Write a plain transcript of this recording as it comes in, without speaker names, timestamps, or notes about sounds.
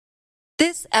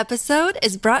This episode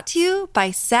is brought to you by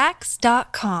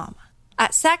Sax.com.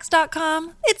 At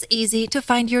Sax.com, it's easy to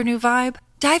find your new vibe.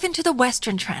 Dive into the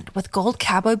Western trend with gold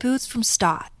cowboy boots from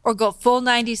Stott, or go full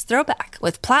 90s throwback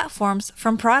with platforms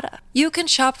from Prada. You can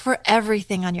shop for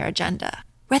everything on your agenda,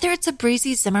 whether it's a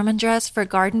breezy Zimmermann dress for a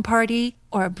garden party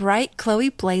or a bright Chloe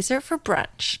blazer for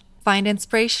brunch. Find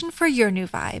inspiration for your new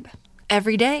vibe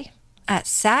every day at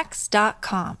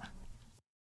Sax.com.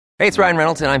 Hey, it's Ryan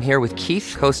Reynolds, and I'm here with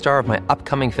Keith, co-star of my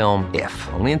upcoming film, If,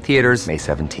 only in theaters May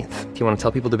 17th. Do you want to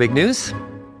tell people the big news?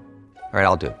 All right,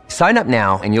 I'll do it. Sign up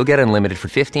now and you'll get unlimited for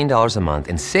 $15 a month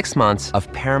and 6 months of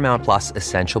Paramount Plus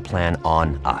Essential Plan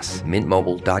on us.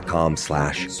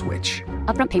 MintMobile.com/switch.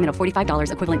 Upfront payment of $45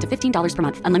 equivalent to $15 per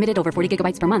month. Unlimited over 40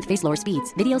 gigabytes per month. Face lower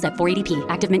speeds. Videos at 480p.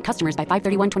 Active Mint customers by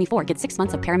 531.24 get 6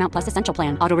 months of Paramount Plus Essential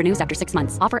Plan. Auto renews after 6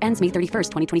 months. Offer ends May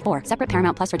 31st, 2024. Separate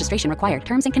Paramount Plus registration required.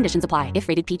 Terms and conditions apply if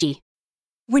rated PG.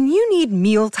 When you need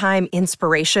mealtime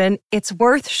inspiration, it's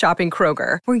worth shopping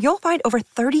Kroger, where you'll find over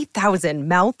 30,000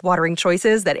 mouth-watering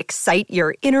choices that excite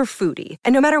your inner foodie.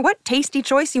 And no matter what tasty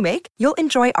choice you make, you'll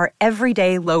enjoy our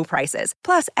everyday low prices,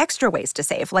 plus extra ways to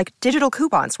save, like digital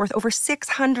coupons worth over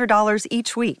 $600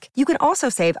 each week. You can also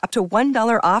save up to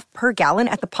 $1 off per gallon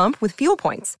at the pump with fuel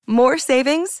points. More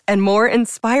savings and more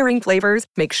inspiring flavors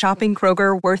make shopping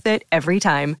Kroger worth it every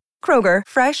time. Kroger,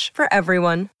 fresh for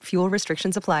everyone. Fuel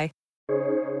restrictions apply.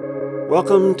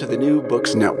 Welcome to the New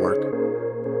Books Network.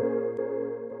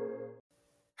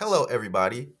 Hello,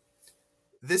 everybody.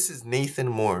 This is Nathan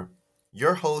Moore,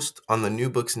 your host on the New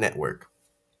Books Network.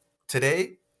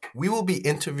 Today, we will be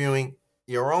interviewing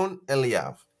Yaron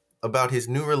Eliav about his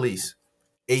new release,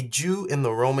 A Jew in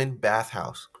the Roman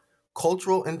Bathhouse,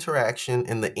 Cultural Interaction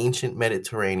in the Ancient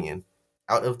Mediterranean,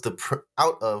 out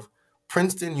of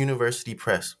Princeton University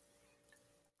Press.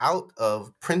 Out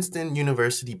of Princeton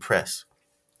University Press.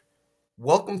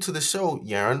 Welcome to the show,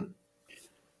 Yaron.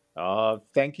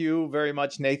 Thank you very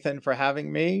much, Nathan, for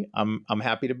having me. I'm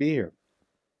happy to be here.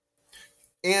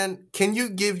 And can you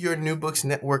give your New Books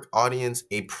Network audience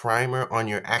a primer on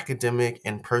your academic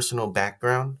and personal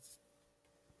background?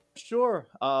 Sure.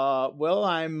 Well,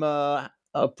 I'm a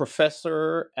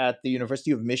professor at the University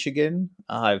of Michigan.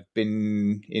 I've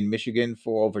been in Michigan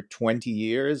for over 20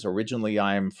 years. Originally,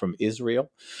 I'm from Israel.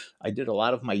 I did a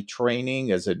lot of my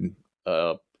training as at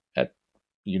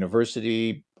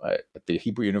university, at the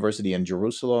Hebrew University in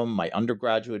Jerusalem. My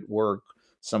undergraduate work,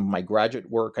 some of my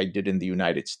graduate work I did in the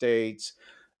United States.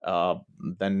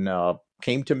 Then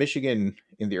came to Michigan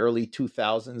in the early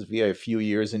 2000s via a few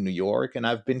years in New York. And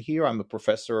I've been here. I'm a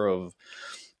professor of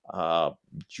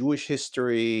Jewish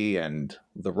history and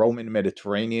the Roman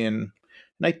Mediterranean.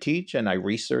 And I teach and I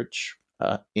research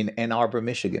in Ann Arbor,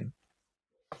 Michigan.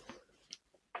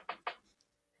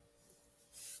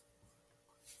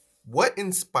 What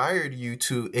inspired you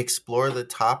to explore the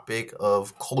topic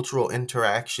of cultural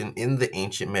interaction in the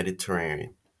ancient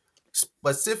Mediterranean,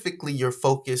 specifically your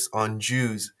focus on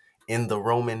Jews in the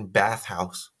Roman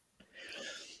bathhouse?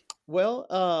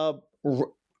 Well,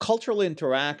 cultural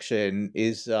interaction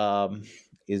is a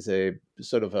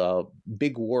sort of a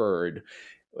big word,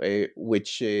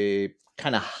 which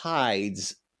kind of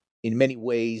hides in many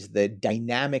ways the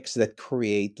dynamics that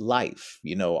create life.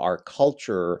 You know, our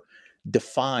culture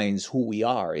defines who we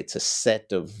are. It's a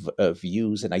set of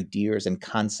views and ideas and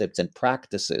concepts and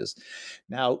practices.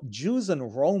 Now, Jews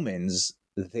and Romans,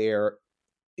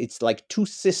 it's like two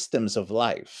systems of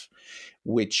life,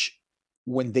 which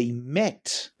when they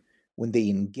met, when they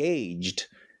engaged,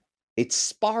 it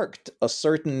sparked a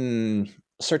certain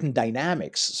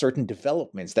dynamics, certain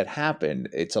developments that happened.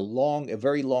 It's a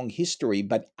very long history,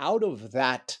 but out of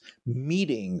that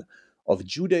meeting of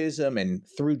Judaism, and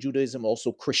through Judaism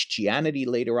also Christianity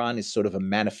later on is sort of a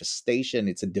manifestation.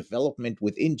 It's a development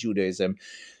within Judaism.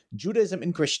 Judaism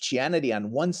and Christianity on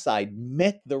one side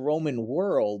met the Roman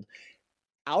world.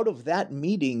 Out of that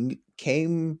meeting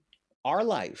came our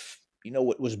life. You know,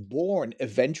 what was born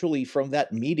eventually from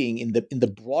that meeting in the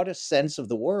broadest sense of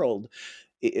the word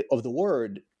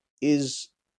is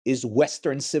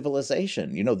Western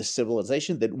civilization. You know, the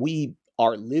civilization that we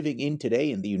are living in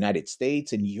today in the United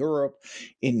States, in Europe,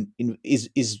 is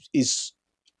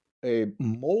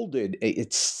molded.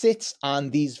 It sits on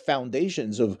these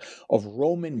foundations of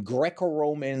Roman,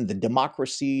 Greco-Roman, the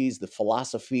democracies, the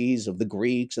philosophies of the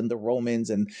Greeks and the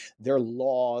Romans and their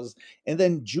laws, and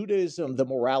then Judaism, the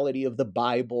morality of the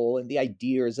Bible and the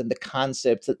ideas and the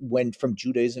concepts that went from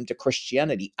Judaism to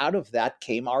Christianity. Out of that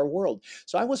came our world.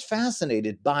 So I was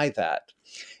fascinated by that.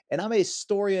 And I'm a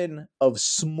historian of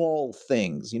small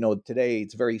things. Today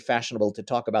it's very fashionable to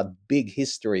talk about big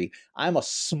history. I'm a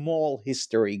small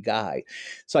history guy.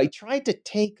 So I tried to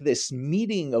take this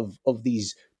meeting of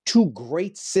these two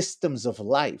great systems of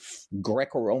life,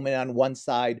 Greco-Roman on one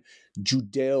side,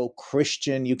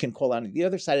 Judeo-Christian, you can call it on the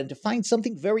other side, and to find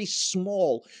something very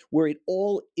small where it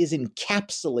all is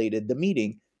encapsulated, the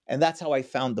meeting. And that's how I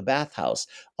found the Bathhouse.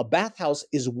 A bathhouse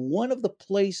is one of the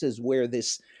places where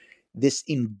this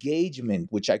engagement,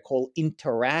 which I call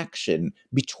interaction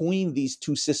between these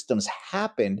two systems,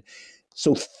 happened.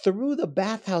 So through the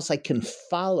Bathhouse, I can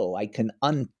follow, I can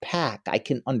unpack, I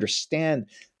can understand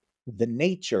the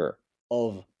nature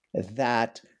of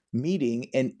that meeting,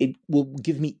 and it will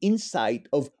give me insight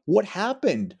of what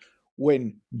happened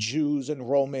when Jews and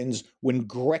Romans, when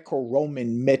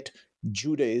Greco-Roman met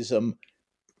Judaism.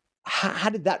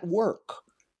 How did that work?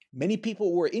 Many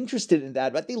people were interested in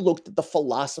that, but they looked at the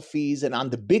philosophies and on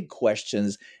the big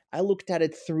questions. I looked at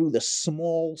it through the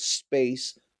small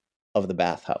space of the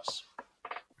Bathhouse.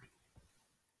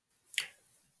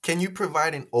 Can you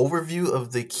provide an overview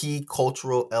of the key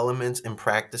cultural elements and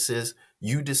practices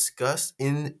you discuss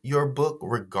in your book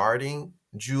regarding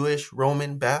Jewish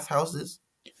Roman bathhouses?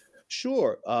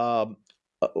 Sure.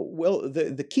 Well,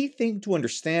 the key thing to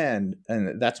understand,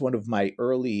 and that's one of my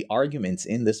early arguments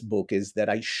in this book, is that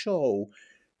I show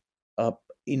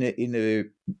in a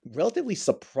relatively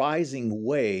surprising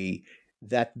way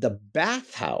that the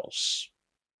bathhouse,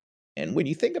 and when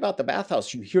you think about the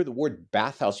bathhouse, you hear the word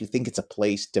bathhouse, you think it's a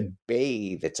place to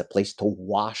bathe, it's a place to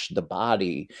wash the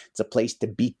body, it's a place to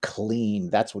be clean.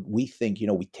 That's what we think,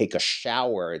 we take a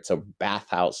shower, it's a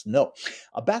bathhouse. No,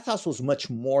 a bathhouse was much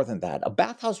more than that. A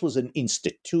bathhouse was an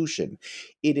institution.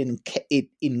 It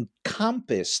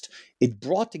encompassed, it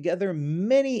brought together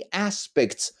many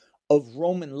aspects of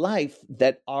Roman life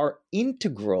that are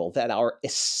integral, that are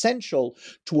essential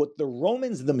to what the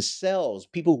Romans themselves,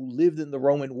 people who lived in the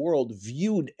Roman world,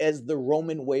 viewed as the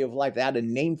Roman way of life. They had a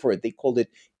name for it. They called it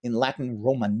in Latin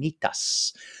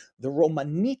Romanitas. The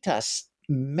Romanitas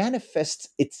manifests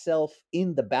itself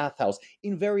in the bathhouse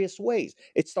in various ways.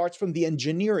 It starts from the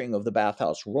engineering of the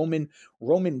bathhouse. Roman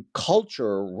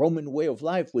culture, Roman way of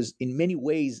life was in many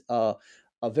ways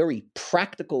a very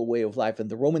practical way of life, and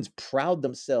the Romans proud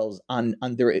themselves on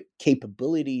their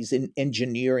capabilities in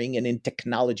engineering and in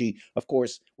technology. Of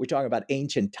course, we're talking about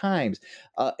ancient times,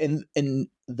 and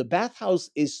the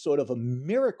bathhouse is sort of a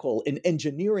miracle, an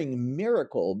engineering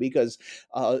miracle, because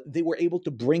they were able to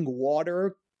bring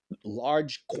water,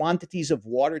 large quantities of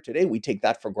water. Today we take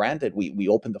that for granted. We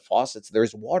open the faucets,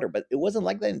 there's water, but it wasn't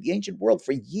like that in the ancient world.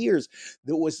 For years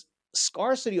there was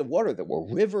scarcity of water. There were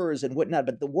rivers and whatnot,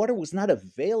 but the water was not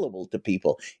available to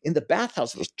people. In the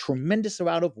bathhouse, there's a tremendous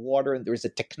amount of water, and there's a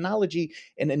technology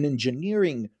and an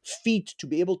engineering feat to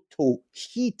be able to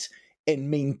heat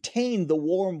and maintain the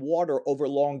warm water over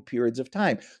long periods of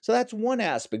time. So that's one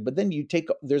aspect. But then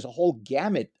there's a whole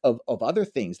gamut of other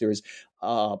things. There's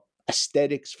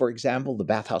aesthetics, for example. The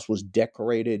bathhouse was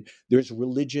decorated. There's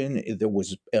religion. There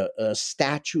was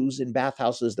statues in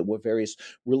bathhouses. There were various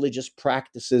religious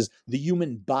practices. The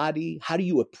human body. How do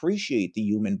you appreciate the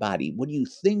human body? What do you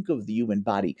think of the human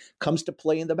body? Comes to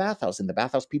play in the bathhouse. In the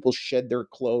bathhouse, people shed their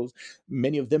clothes.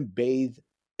 Many of them bathe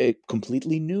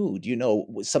completely nude,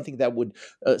 something that would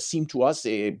seem to us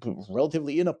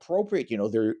relatively inappropriate.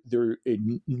 They're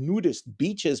nudist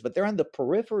beaches, but they're on the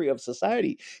periphery of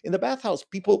society. In the bathhouse,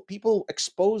 people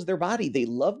expose their body. They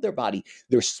love their body.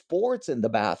 There's sports in the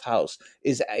bathhouse,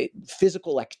 is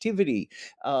physical activity.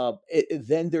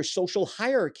 Then there's social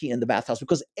hierarchy in the bathhouse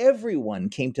because everyone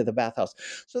came to the bathhouse.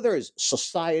 So there's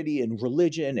society and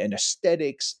religion and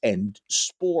aesthetics and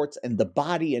sports and the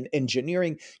body and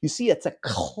engineering. You see, it's a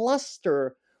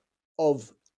cluster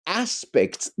of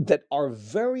aspects that are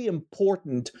very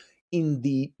important in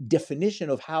the definition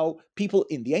of how people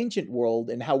in the ancient world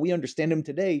and how we understand them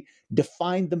today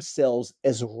define themselves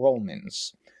as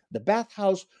Romans. The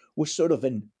bathhouse was sort of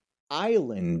an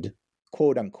island,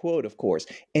 quote unquote, of course,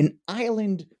 an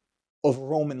island of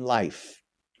Roman life.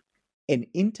 And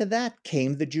into that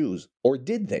came the Jews, or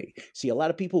did they? See, a lot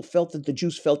of people felt that the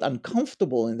Jews felt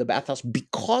uncomfortable in the bathhouse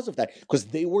because of that, because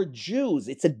they were Jews.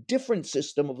 It's a different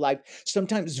system of life,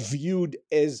 sometimes viewed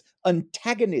as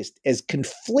antagonist, as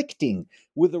conflicting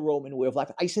with the Roman way of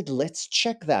life. I said, let's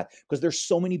check that, because there's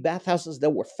so many bathhouses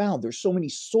that were found. There's so many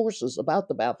sources about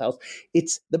the bathhouse.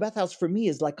 The bathhouse for me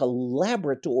is like a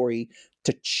laboratory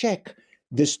to check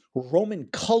this Roman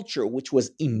culture, which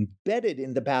was embedded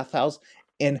in the bathhouse,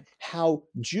 and how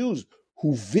Jews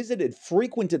who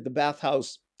frequented the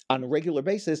bathhouse on a regular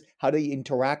basis, how they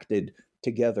interacted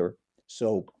together.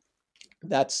 So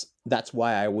that's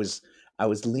why I was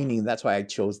leaning. That's why I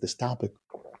chose this topic.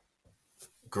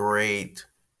 Great.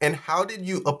 And how did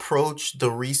you approach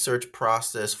the research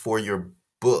process for your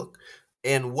book?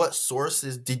 And what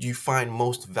sources did you find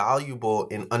most valuable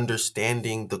in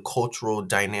understanding the cultural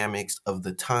dynamics of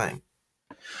the time?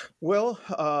 Well,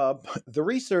 the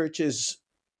research is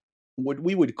what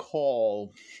we would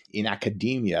call in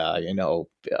academia,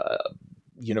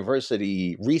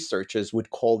 university researchers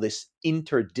would call this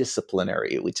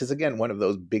interdisciplinary, which is, again, one of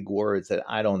those big words that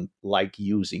I don't like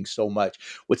using so much.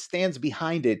 What stands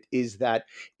behind it is that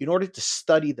in order to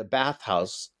study the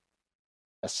bathhouse,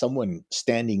 as someone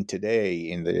standing today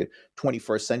in the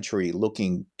 21st century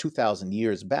looking 2,000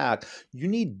 years back, you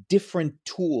need different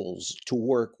tools to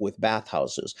work with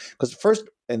bathhouses. Because first,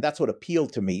 and that's what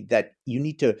appealed to me, that you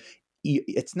need to,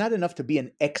 it's not enough to be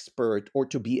an expert or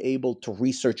to be able to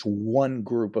research one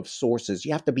group of sources.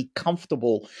 You have to be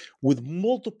comfortable with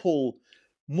multiple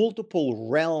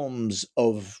realms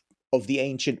of the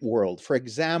ancient world. For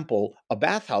example, a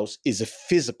bathhouse is a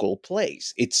physical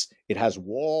place. It has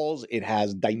walls, it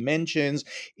has dimensions,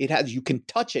 you can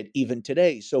touch it even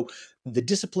today. So the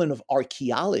discipline of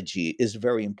archaeology is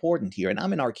very important here. And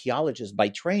I'm an archaeologist by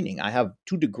training. I have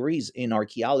 2 degrees in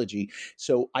archaeology.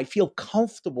 So I feel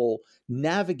comfortable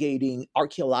navigating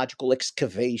archaeological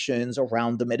excavations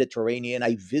around the Mediterranean.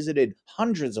 I visited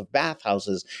hundreds of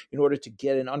bathhouses in order to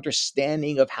get an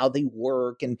understanding of how they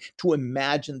work and to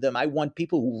imagine them. I want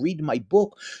people who read my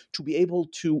book to be able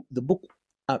to,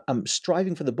 I'm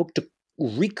striving for the book to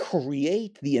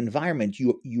recreate the environment.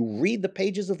 You read the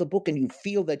pages of the book and you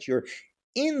feel that you're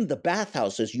in the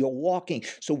bathhouses, you're walking.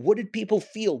 So what did people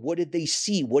feel? What did they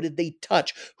see? What did they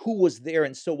touch? Who was there?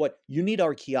 And so what? You need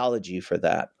archaeology for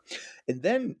that. And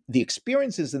then the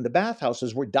experiences in the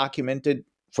bathhouses were documented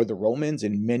for the Romans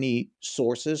in many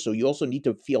sources. So you also need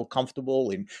to feel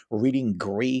comfortable in reading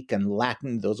Greek and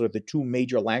Latin. Those are the 2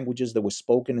 major languages that were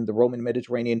spoken in the Roman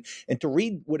Mediterranean. And to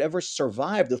read whatever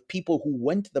survived of people who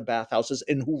went to the bathhouses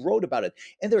and who wrote about it.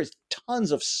 And there's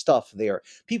tons of stuff there.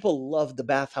 People loved the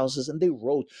bathhouses and they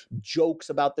wrote jokes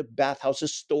about the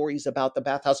bathhouses, stories about the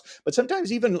bathhouse. But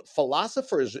sometimes even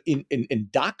philosophers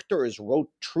and doctors wrote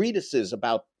treatises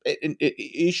about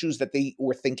issues that they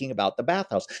were thinking about the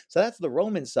bathhouse. So that's the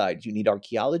Roman side. You need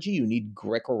archaeology, you need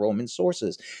Greco-Roman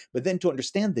sources. But then to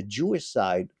understand the Jewish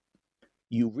side,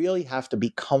 you really have to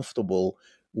be comfortable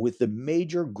with the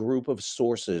major group of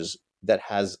sources that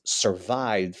has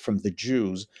survived from the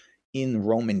Jews in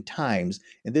Roman times.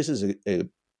 And this is a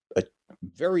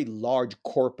very large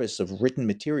corpus of written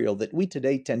material that we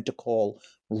today tend to call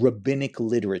rabbinic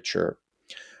literature.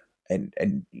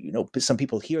 And some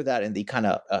people hear that and they kind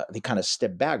of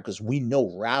step back because we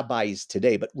know rabbis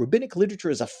today, but rabbinic literature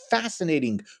is a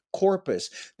fascinating corpus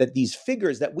that these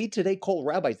figures that we today call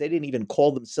rabbis, they didn't even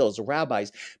call themselves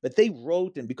rabbis, but they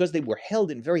wrote, and because they were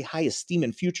held in very high esteem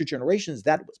in future generations,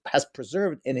 that has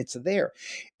preserved and it's there.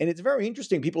 And it's very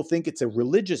interesting. People think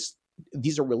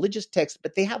these are religious texts,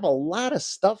 but they have a lot of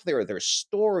stuff there. There's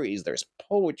stories, there's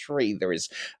poetry, there's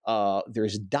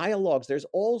dialogues, there's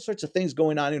all sorts of things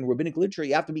going on in rabbinic literature.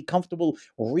 You have to be comfortable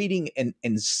reading and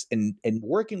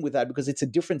working with that because it's a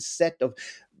different set of.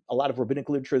 A lot of rabbinic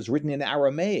literature is written in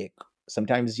Aramaic.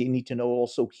 Sometimes you need to know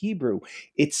also Hebrew.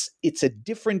 It's a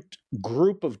different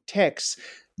group of texts,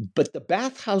 but the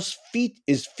bathhouse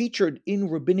is featured in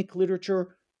rabbinic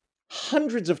literature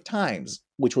hundreds of times,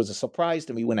 which was a surprise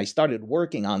to me when I started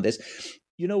working on this.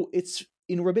 It's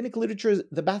in rabbinic literature,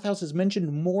 the bathhouse is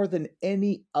mentioned more than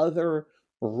any other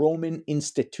Roman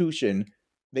institution.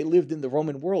 They lived in the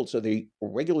Roman world, so they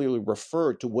regularly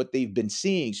refer to what they've been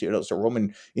seeing. So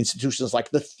Roman institutions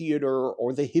like the theater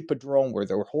or the hippodrome, where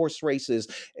there were horse races,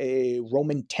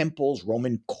 Roman temples,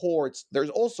 Roman courts. There's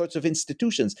all sorts of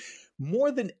institutions.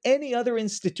 More than any other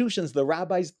institutions, the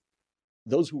rabbis,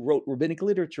 those who wrote rabbinic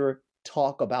literature,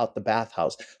 talk about the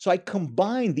bathhouse. So I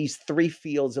combine these 3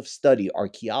 fields of study: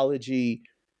 archaeology,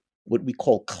 what we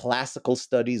call classical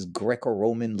studies,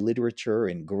 Greco-Roman literature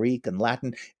in Greek and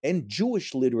Latin, and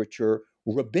Jewish literature,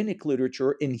 rabbinic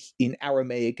literature in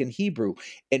Aramaic and Hebrew.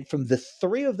 And from the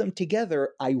 3 of them together,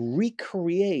 I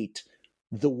recreate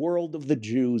the world of the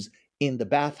Jews in the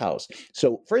bathhouse.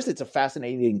 So first, it's a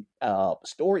fascinating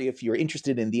story if you're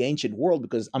interested in the ancient world,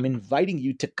 because I'm inviting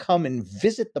you to come and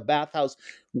visit the bathhouse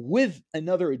with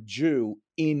another Jew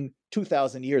in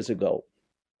 2,000 years ago.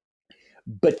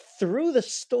 But through the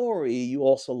story, you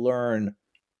also learn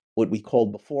what we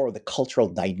called before the cultural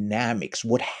dynamics,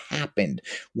 what happened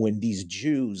when these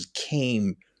Jews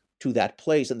came to that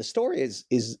place. And the story is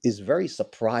very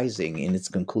surprising in its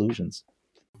conclusions.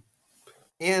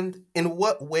 And in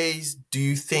what ways do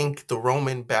you think the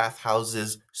Roman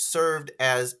bathhouses served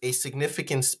as a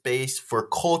significant space for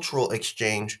cultural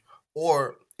exchange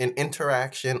or an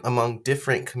interaction among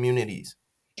different communities?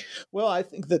 Well, I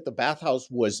think that the bathhouse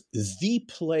was the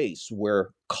place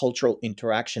where cultural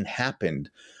interaction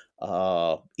happened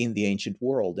in the ancient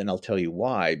world. And I'll tell you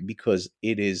why. Because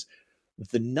it is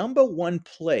the number one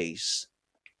place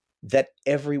that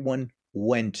everyone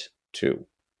went to.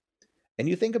 And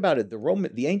you think about it,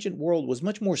 the ancient world was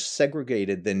much more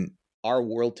segregated than our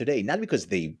world today. Not because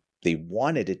they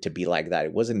wanted it to be like that.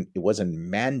 It wasn't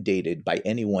mandated by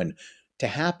anyone to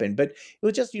happen, but it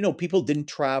was just, people didn't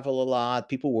travel a lot.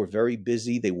 People were very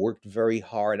busy. They worked very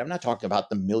hard. I'm not talking about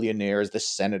the millionaires, the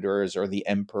senators, or the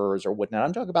emperors or whatnot.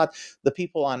 I'm talking about the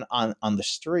people on the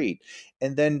street.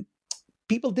 And then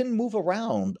people didn't move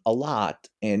around a lot,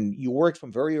 and you worked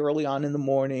from very early on in the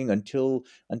morning until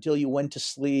you went to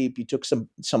sleep. You took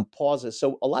some pauses,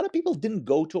 so a lot of people didn't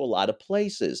go to a lot of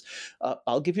places.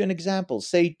 I'll give you an example.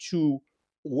 Say to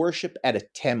worship at a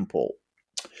temple.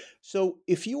 So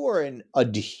if you were an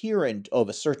adherent of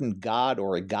a certain god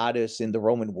or a goddess in the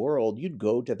Roman world, you'd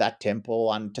go to that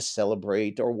temple to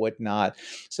celebrate or whatnot.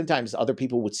 Sometimes other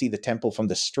people would see the temple from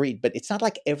the street, but it's not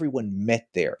like everyone met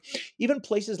there. Even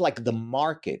places like the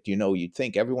market, you'd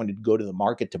think everyone would go to the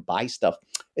market to buy stuff.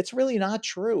 It's really not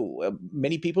true.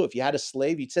 Many people, if you had a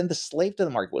slave, you'd send the slave to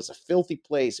the market. It was a filthy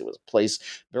place. It was a place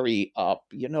very,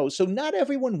 so not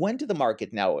everyone went to the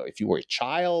market. Now, if you were a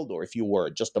child or if you were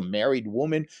just a married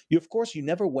woman, you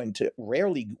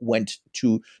rarely went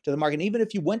to the market. And even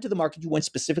if you went to the market, you went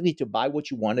specifically to buy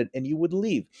what you wanted and you would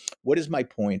leave. What is my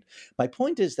point? My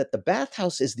point is that the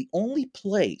bathhouse is the only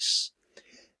place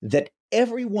that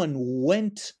everyone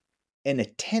went and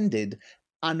attended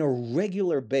on a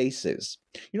regular basis.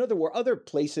 There were other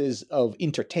places of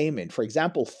entertainment, for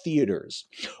example, theaters,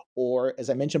 or as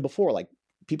I mentioned before, like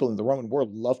people in the Roman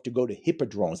world loved to go to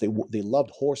hippodromes. They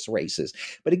loved horse races.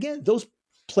 But again, those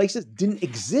places didn't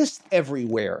exist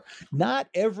everywhere. Not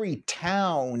every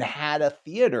town had a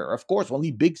theater. Of course,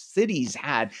 only big cities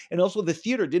had. And also the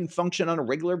theater didn't function on a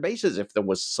regular basis. If there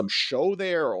was some show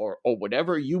there or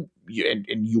whatever, you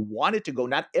wanted to go,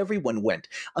 not everyone went.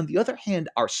 On the other hand,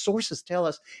 our sources tell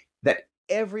us that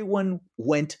everyone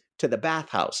went to the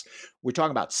bathhouse. We're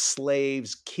talking about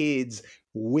slaves, kids,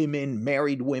 women,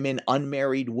 married women,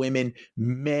 unmarried women,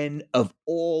 men of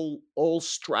all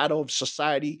strata of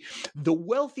society. The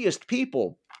wealthiest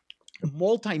people,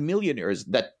 multimillionaires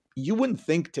that you wouldn't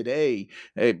think today,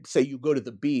 say you go to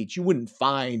the beach, you wouldn't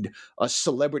find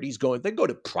celebrities going. They go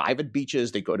to private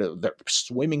beaches, they go to their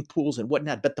swimming pools and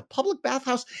whatnot. But the public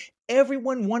bathhouse,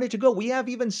 everyone wanted to go. We have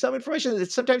even some information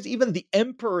that sometimes even the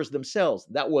emperors themselves,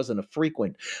 that wasn't a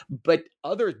frequent, but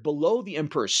others below the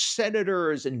emperors,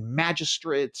 senators and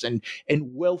magistrates and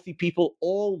wealthy people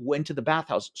all went to the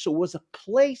bathhouse. So it was a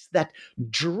place that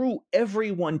drew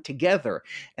everyone together.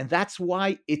 And that's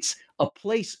why it's a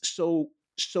place so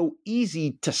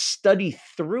easy to study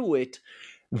through it,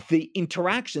 the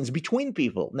interactions between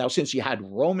people. Now, since you had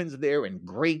Romans there and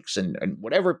Greeks and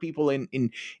whatever people in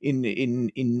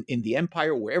the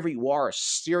empire, wherever you are,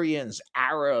 Syrians,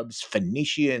 Arabs,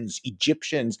 Phoenicians,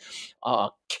 Egyptians,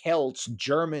 Celts,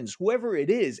 Germans, whoever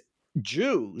it is,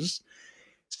 Jews.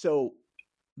 So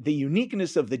the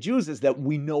uniqueness of the Jews is that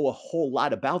we know a whole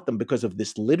lot about them because of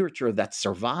this literature that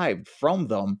survived from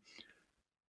them.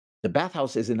 The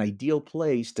bathhouse is an ideal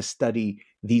place to study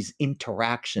these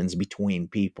interactions between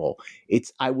people.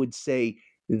 It's, I would say,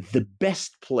 the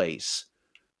best place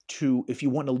to, if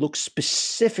you want to look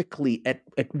specifically at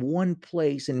one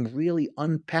place and really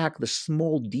unpack the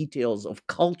small details of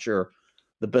culture,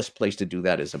 the best place to do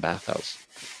that is a bathhouse.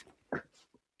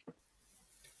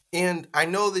 And I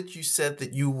know that you said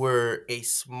that you were a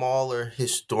smaller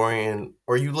historian,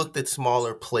 or you looked at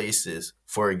smaller places,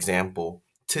 for example.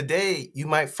 Today, you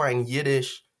might find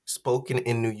Yiddish spoken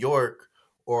in New York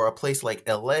or a place like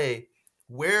LA.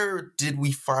 Where did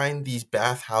we find these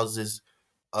bathhouses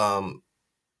in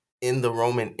the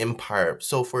Roman Empire?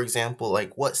 So, for example,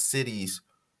 like what cities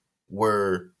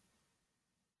were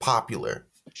popular?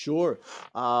 Sure.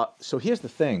 So here's the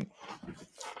thing.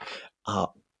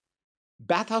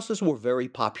 Bathhouses were very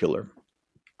popular.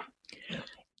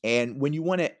 And when you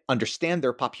want to understand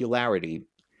their popularity,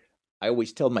 I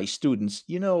always tell my students,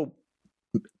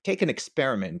 take an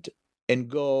experiment and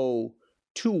go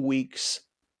 2 weeks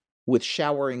with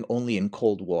showering only in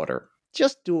cold water.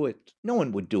 Just do it. No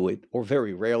one would do it, or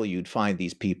very rarely you'd find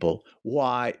these people.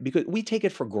 Why? Because we take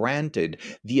it for granted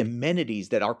the amenities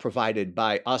that are provided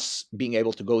by us being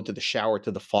able to go to the shower,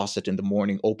 to the faucet in the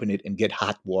morning, open it, and get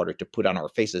hot water to put on our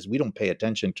faces. We don't pay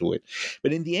attention to it.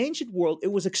 But in the ancient world,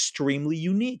 it was extremely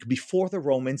unique. Before the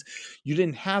Romans, you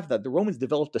didn't have that. The Romans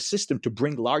developed a system to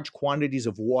bring large quantities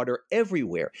of water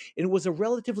everywhere. And it was a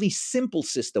relatively simple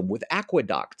system with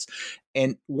aqueducts.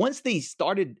 And once they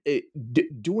started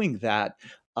doing that,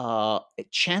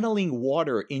 channeling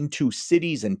water into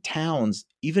cities and towns,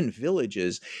 even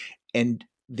villages, and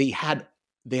they had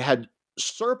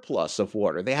surplus of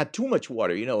water. They had too much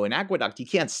water. An aqueduct, you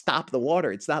can't stop the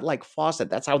water. It's not like faucet.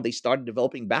 That's how they started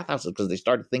developing bathhouses, because they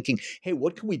started thinking, hey,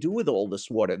 what can we do with all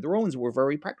this water? The Romans were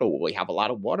very practical. Well, we have a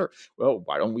lot of water. Well,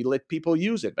 why don't we let people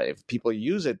use it? But if people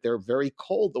use it, they're very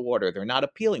cold, the water. They're not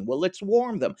appealing. Well, let's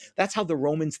warm them. That's how the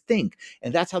Romans think.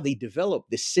 And that's how they developed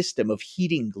this system of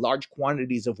heating large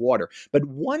quantities of water. But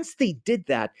once they did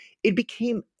that, it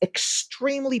became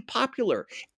extremely popular.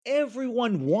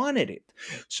 Everyone wanted it.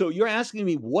 So you're asking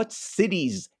me what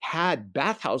cities had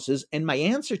bathhouses, and my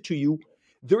answer to you,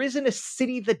 there isn't a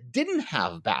city that didn't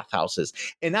have bathhouses,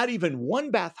 and not even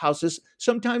one bathhouses.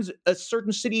 Sometimes a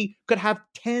certain city could have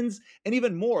tens and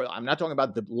even more. I'm not talking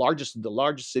about the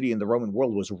largest city in the Roman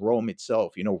world was Rome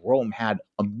itself. Rome had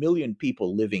 1 million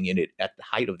people living in it at the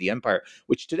height of the empire,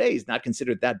 which today is not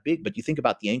considered that big. But you think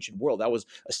about the ancient world, that was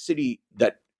a city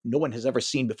that no one has ever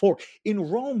seen before. In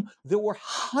Rome, there were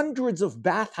hundreds of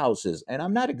bathhouses, and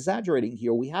I'm not exaggerating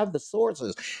here. We have the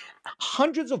sources.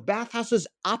 Hundreds of bathhouses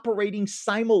operating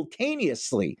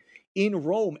simultaneously in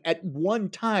Rome at one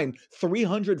time.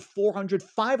 300, 400,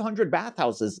 500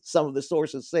 bathhouses, some of the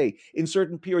sources say, in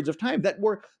certain periods of time that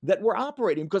were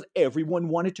operating because everyone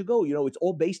wanted to go. It's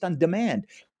all based on demand.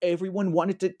 Everyone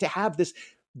wanted to have this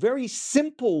very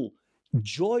simple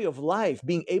joy of life,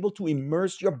 being able to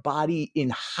immerse your body in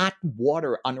hot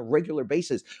water on a regular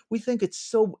basis. We think it's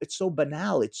so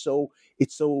banal, it's so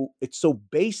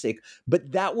basic,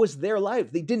 but that was their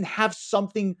life. They didn't have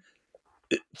something.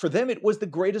 For them, it was the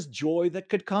greatest joy that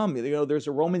could come. There's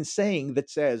a Roman saying that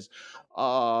says,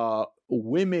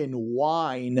 women,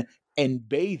 wine, and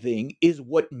bathing is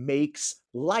what makes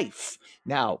life.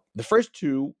 Now, the first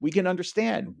two, we can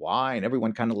understand. Wine,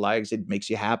 everyone kind of likes it, makes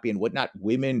you happy and whatnot.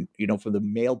 Women, from the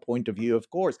male point of view, of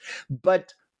course.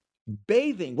 But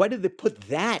bathing, why did they put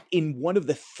that in one of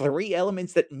the three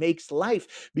elements that makes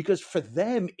life? Because for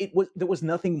them, there was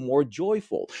nothing more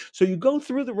joyful. So you go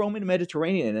through the Roman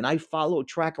Mediterranean, and I follow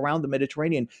track around the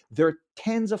Mediterranean. There are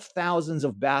tens of thousands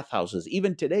of bathhouses.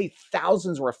 Even today,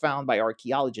 thousands were found by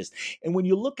archaeologists. And when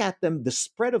you look at them, the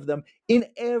spread of them in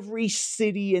every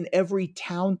city, in every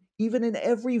town, even in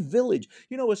every village,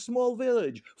 a small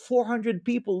village, 400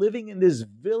 people living in this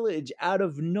village out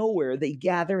of nowhere, they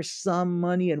gather some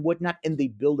money and whatnot, and they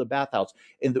build a bathhouse.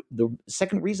 And the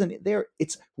second reason there,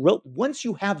 once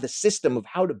you have the system of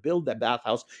how to build that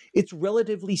bathhouse, it's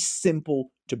relatively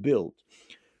simple to build.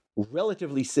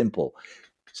 Relatively simple.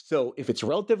 So if it's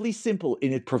relatively simple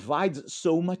and it provides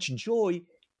so much joy,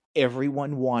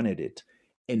 everyone wanted it.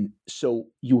 And so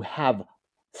you have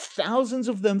thousands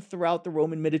of them throughout the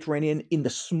Roman Mediterranean in the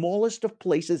smallest of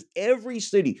places. Every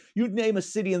city, you name a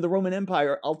city in the Roman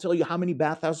Empire, I'll tell you how many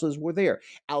bathhouses were there.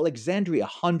 Alexandria,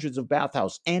 hundreds of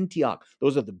bathhouses. Antioch,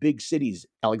 those are the big cities.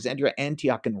 Alexandria,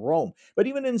 Antioch, and Rome. But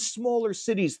even in smaller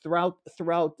cities throughout,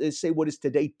 say, what is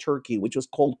today Turkey, which was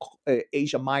called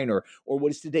Asia Minor, or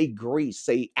what is today Greece,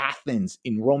 say Athens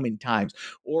in Roman times,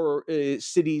 or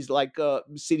cities like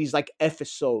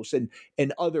Ephesus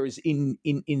and others in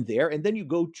there. And then you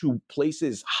go to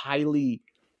places highly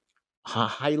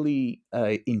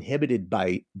inhabited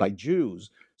by Jews,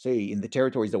 say in the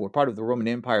territories that were part of the Roman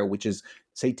Empire, which is,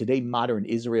 say, today modern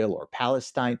Israel or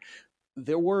Palestine.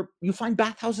 You find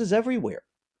bathhouses everywhere,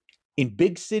 in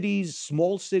big cities,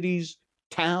 small cities,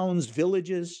 towns,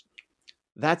 villages.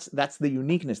 That's the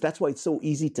uniqueness. That's why it's so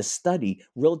easy to study,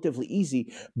 relatively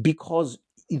easy, because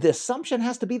the assumption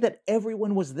has to be that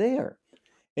everyone was there.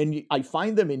 And I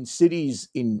find them in cities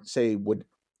in, say, what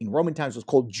in Roman times was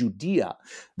called Judea,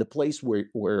 the place where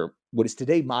what is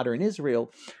today modern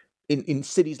Israel, in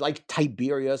cities like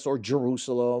Tiberias or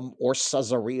Jerusalem or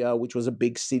Caesarea, which was a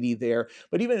big city there.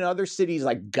 But even in other cities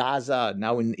like Gaza,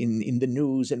 now in the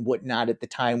news and whatnot at the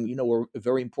time, were a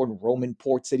very important Roman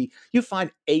port city. You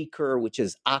find Acre, which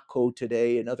is Akko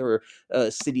today, another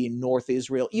city in North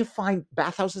Israel. You find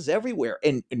bathhouses everywhere.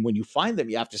 And when you find them,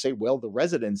 you have to say, well, the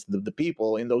residents, the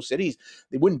people in those cities,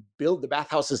 they wouldn't build the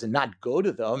bathhouses and not go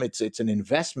to them. It's an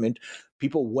investment.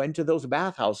 People went to those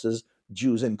bathhouses,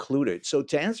 Jews included. So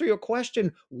to answer your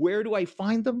question, where do I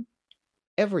find them?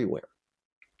 Everywhere.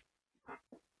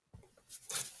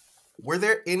 Were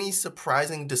there any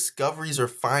surprising discoveries or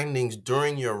findings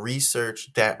during your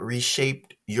research that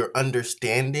reshaped your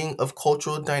understanding of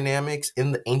cultural dynamics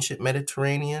in the ancient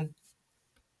Mediterranean?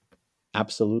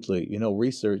 Absolutely.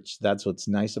 Research, that's what's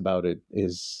nice about it,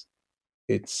 is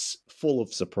it's full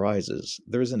of surprises.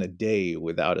 There isn't a day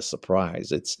without a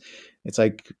surprise. It's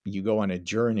like you go on a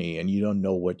journey and you don't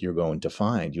know what you're going to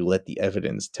find. You let the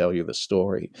evidence tell you the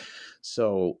story.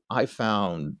 So I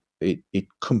found it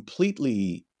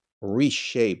completely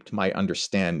reshaped my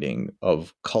understanding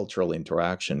of cultural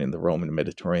interaction in the Roman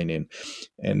Mediterranean.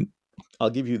 And I'll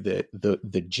give you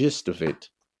the gist of it.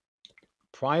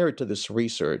 Prior to this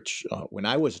research, when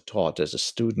I was taught as a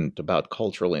student about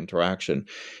cultural interaction,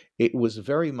 it was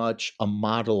very much a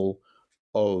model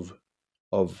of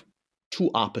of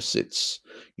two opposites.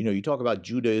 You talk about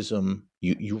Judaism,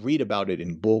 you read about it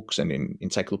in books and in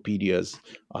encyclopedias,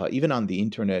 even on the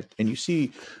internet, and you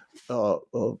see uh,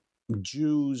 uh,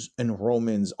 Jews and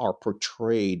Romans are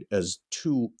portrayed as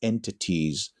two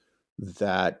entities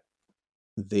that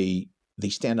they they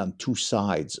stand on two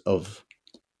sides of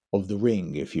the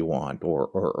ring, if you want, or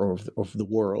of the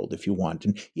world, if you want.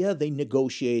 And yeah, they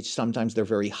negotiate. Sometimes they're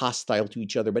very hostile to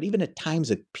each other, but even at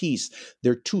times at peace,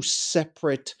 they're two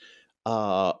separate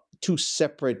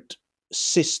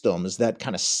systems that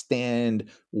kind of stand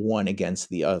one against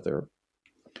the other.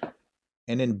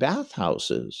 And in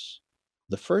bathhouses,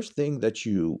 the first thing that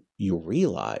you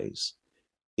realize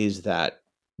is that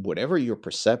whatever your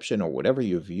perception or whatever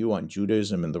your view on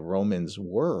Judaism and the Romans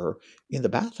were, in the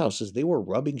bathhouses, they were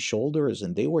rubbing shoulders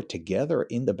and they were together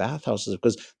in the bathhouses,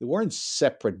 because there weren't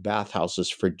separate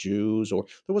bathhouses for Jews, or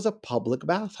there was a public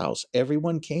bathhouse.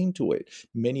 Everyone came to it.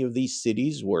 Many of these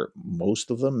cities were,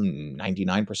 most of them,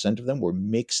 99% of them, were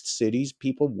mixed cities.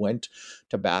 People went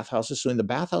to bathhouses. So in the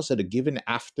bathhouse at a given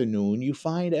afternoon, you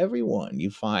find everyone.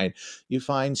 You find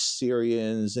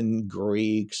Syrians and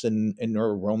Greeks and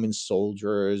Roman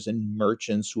soldiers and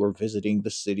merchants who are visiting the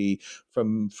city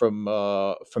from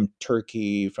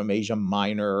Turkey, from Asia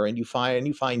Minor, and you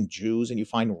find Jews and you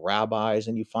find rabbis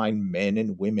and you find men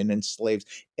and women and slaves.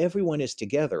 Everyone is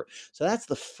together. So that's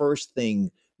the first thing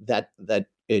that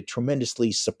it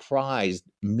tremendously surprised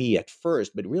me at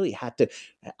first, but really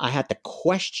I had to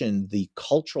question the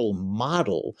cultural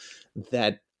model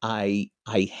that I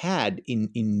had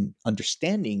in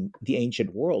understanding the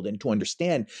ancient world, and to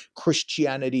understand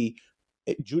Christianity,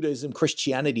 Judaism,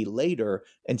 Christianity later,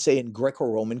 and say in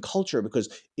Greco-Roman culture, because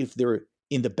if they're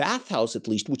in the bathhouse, at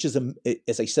least, which is,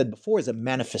 as I said before, is a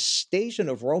manifestation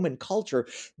of Roman culture,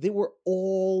 they were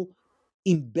all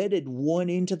embedded one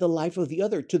into the life of the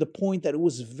other, to the point that it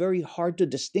was very hard to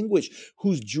distinguish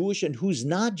who's Jewish and who's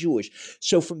not Jewish.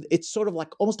 So it's sort of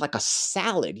like almost like a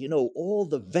salad, all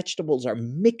the vegetables are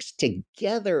mixed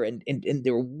together and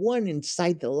they're one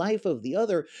inside the life of the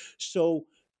other. So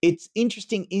it's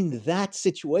interesting in that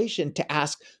situation to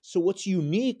ask, so what's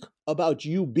unique about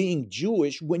you being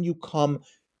Jewish when you come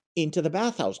into the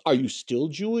bathhouse? Are you still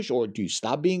Jewish, or do you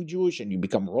stop being Jewish and you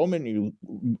become Roman and you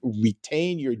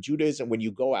retain your Judaism when you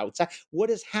go outside?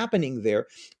 What is happening there?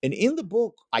 And in the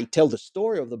book, I tell the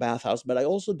story of the bathhouse, but I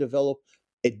also develop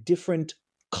a different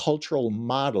cultural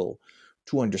model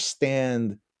to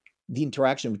understand the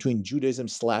interaction between Judaism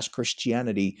 /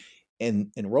 Christianity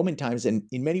and Roman times. And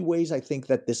in many ways, I think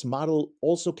that this model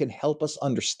also can help us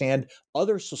understand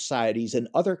other societies and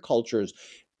other cultures.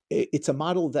 It's a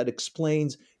model that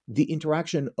explains the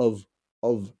interaction of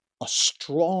a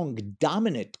strong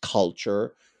dominant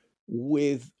culture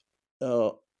with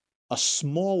a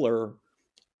smaller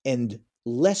and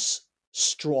less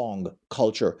strong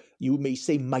culture. You may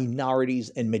say minorities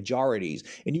and majorities.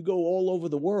 And you go all over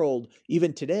the world,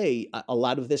 even today, a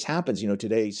lot of this happens.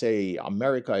 Today, say,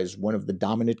 America is one of the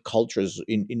dominant cultures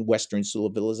in Western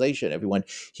civilization. Everyone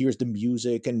hears the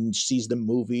music and sees the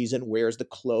movies and wears the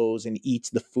clothes and eats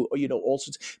the food, all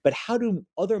sorts. But how do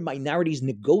other minorities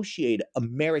negotiate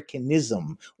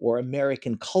Americanism or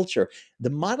American culture? The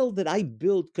model that I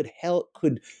built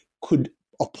could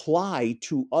apply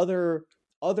to other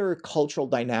cultural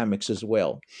dynamics as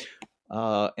well.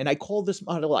 And I call this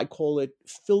model, I call it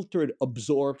filtered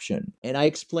absorption. And I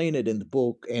explain it in the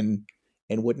book and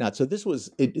whatnot. So this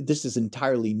is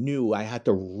entirely new. I had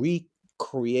to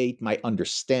recreate my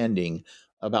understanding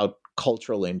about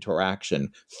cultural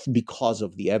interaction because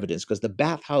of the evidence, because the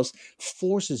bathhouse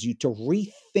forces you to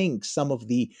rethink some of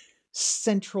the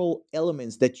central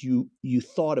elements that you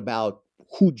thought about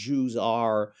who Jews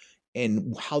are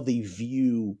and how they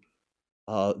view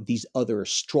these other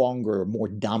stronger, more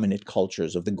dominant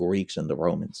cultures of the Greeks and the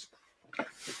Romans.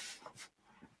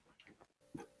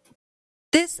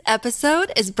 This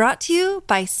episode is brought to you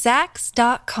by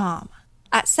Saks.com.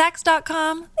 At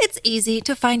Sax.com, it's easy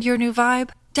to find your new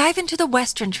vibe. Dive into the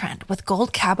Western trend with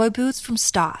gold cowboy boots from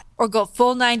Stott, or go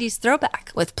full 90s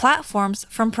throwback with platforms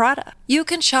from Prada. You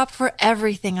can shop for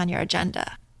everything on your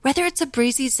agenda, whether it's a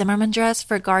breezy Zimmermann dress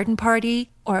for a garden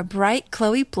party or a bright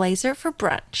Chloe blazer for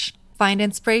brunch. Find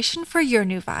inspiration for your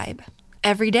new vibe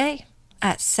every day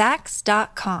at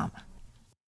Sax.com.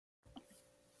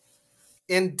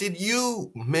 And did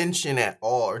you mention at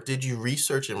all, or did you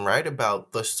research and write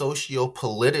about the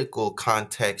socio-political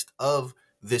context of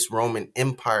this Roman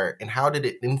Empire, and how did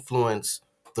it influence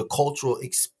the cultural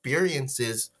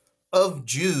experiences of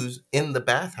Jews in the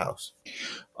Bathhouse?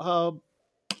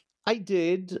 I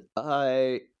did.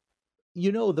 The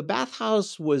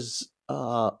Bathhouse was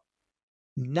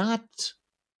not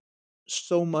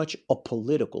so much a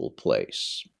political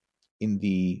place in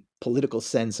the political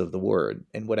sense of the word.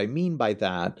 And what I mean by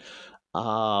that,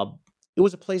 it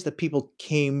was a place that people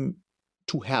came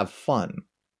to have fun.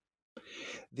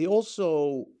 They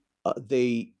also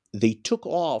they took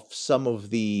off some of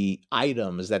the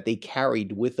items that they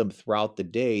carried with them throughout the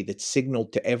day that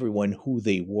signaled to everyone who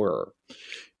they were.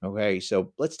 Okay,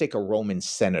 so let's take a Roman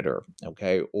senator,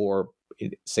 okay, or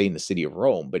say in the city of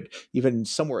Rome, but even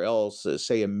somewhere else,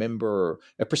 say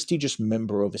a prestigious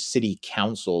member of a city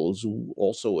council who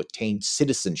also attained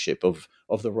citizenship of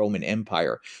the Roman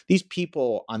Empire. These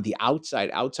people on the outside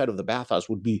of the bathhouse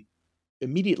would be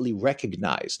immediately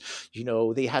recognized.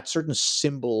 They had certain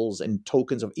symbols and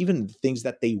tokens of even things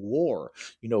that they wore.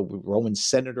 Roman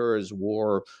senators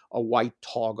wore a white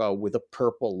toga with a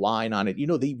purple line on it.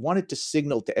 They wanted to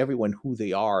signal to everyone who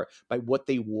they are by what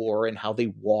they wore and how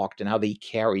they walked and how they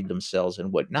carried themselves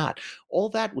and whatnot. All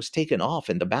that was taken off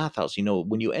in the bathhouse.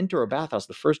 When you enter a bathhouse,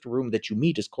 the first room that you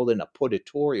meet is called an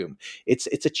apoditorium. It's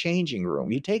a changing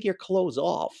room. You take your clothes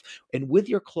off, and with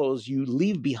your clothes, you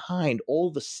leave behind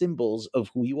all the symbols of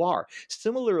who you are.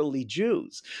 Similarly,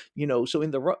 Jews, so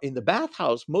in the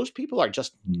bathhouse, most people are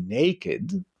just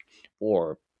naked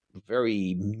or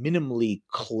very minimally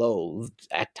clothed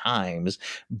at times,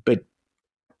 but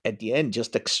at the end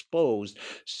just exposed.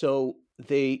 So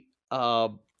they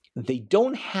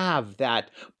don't have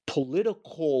that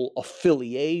political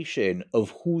affiliation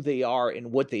of who they are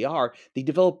and what they are. They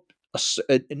develop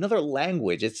another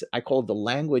language. I call it the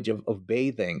language of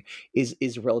bathing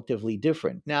is relatively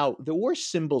different. Now, there were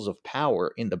symbols of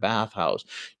power in the bathhouse.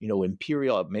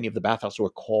 Imperial. Many of the bathhouses were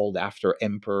called after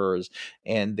emperors,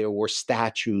 and there were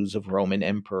statues of Roman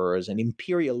emperors, and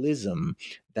imperialism,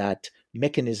 that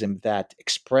mechanism that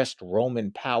expressed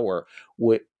Roman power,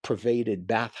 pervaded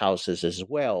bathhouses as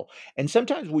well. And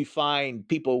sometimes we find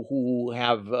people who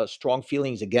have strong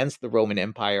feelings against the Roman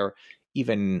Empire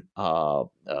even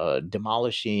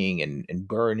demolishing and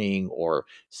burning, or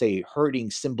say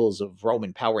hurting symbols of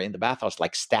Roman power in the bathhouse,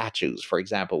 like statues, for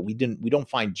example. We don't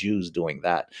find Jews doing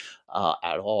that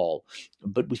at all,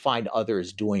 but we find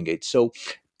others doing it. So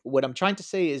what I'm trying to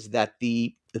say is that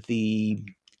the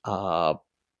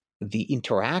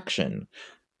interaction,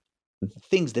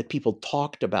 things that people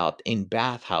talked about in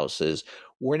bathhouses,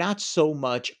 were not so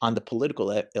much on the political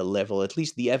level. At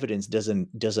least the evidence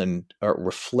doesn't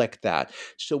reflect that.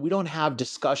 So we don't have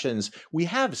discussions. We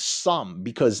have some,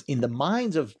 because in the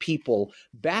minds of people,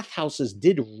 bathhouses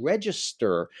did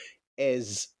register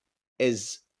as the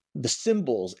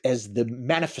symbols, as the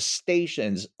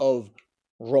manifestations of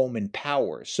Roman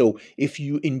power. So if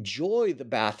you enjoy the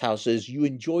bathhouses, you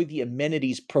enjoy the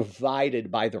amenities provided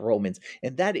by the Romans,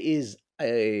 and that is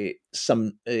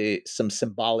some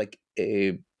symbolic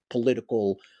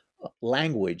political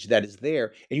language that is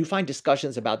there. And you find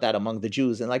discussions about that among the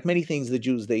Jews. And like many things, the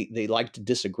Jews, they like to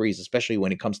disagree, especially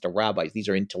when it comes to rabbis. These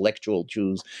are intellectual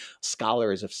Jews,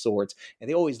 scholars of sorts, and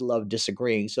they always love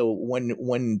disagreeing. So when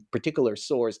one particular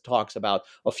source talks about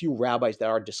a few rabbis that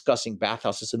are discussing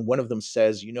bathhouses, and one of them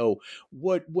says,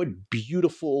 what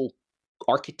beautiful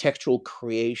architectural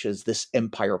creations this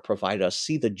empire provided us.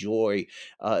 See the joy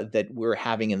that we're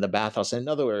having in the bathhouse. And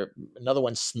another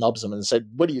one snubs him and said,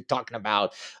 "What are you talking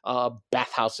about?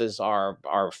 Bathhouses are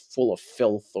full of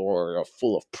filth, or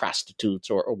full of prostitutes,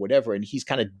 or whatever." And he's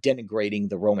kind of denigrating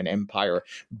the Roman Empire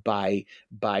by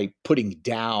putting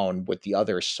down what the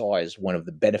others saw as one of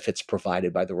the benefits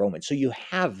provided by the Romans. So you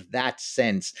have that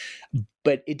sense,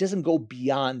 but it doesn't go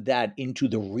beyond that into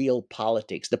the real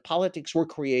politics. The politics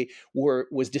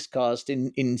was discussed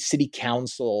in city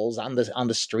councils, on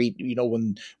the street.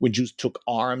 When Jews took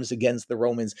arms against the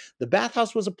Romans, the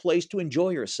bathhouse was a place to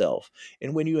enjoy yourself.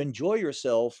 And when you enjoy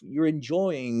yourself, you're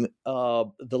enjoying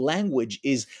the language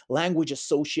is language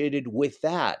associated with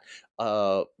that.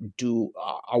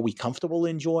 are we comfortable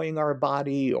enjoying our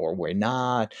body or we're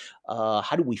not?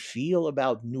 How do we feel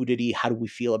about nudity? How do we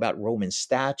feel about Roman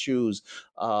statues?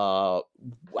 How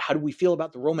do we feel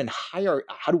about the Roman hierarchy?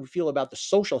 How do we feel about the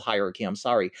social hierarchy? I'm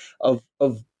sorry, of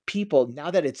people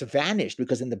now that it's vanished,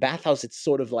 because in the bathhouse it's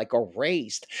sort of like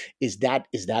erased. Is that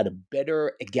a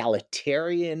better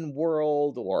egalitarian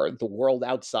world, or the world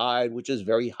outside, which is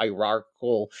very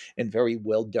hierarchical and very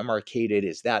well demarcated?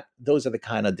 Those are the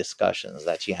kind of discussions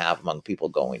that you have among people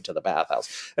going to the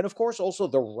bathhouse. And of course also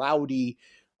the rowdy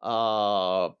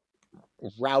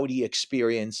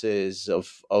experiences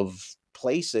of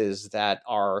places that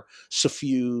are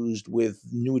suffused with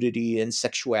nudity and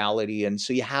sexuality, and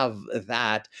so you have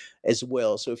that as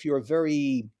well. So if you're a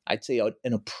very, I'd say,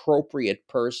 an appropriate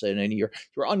person, and you're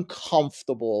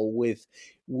uncomfortable with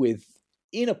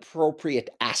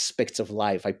inappropriate aspects of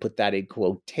life, I put that in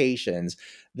quotations,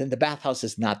 then the bathhouse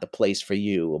is not the place for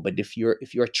you. But if you're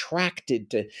attracted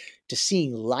to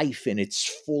seeing life in its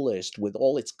fullest, with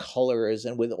all its colors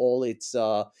and with all its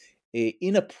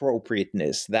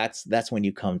inappropriateness, that's when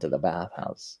you come to the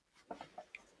bathhouse.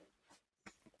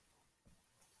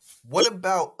 What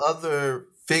about other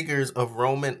figures of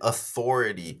Roman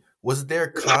authority? Was there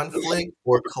conflict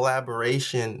or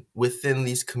collaboration within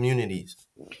these communities?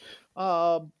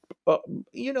 Uh,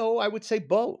 I would say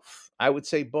both. The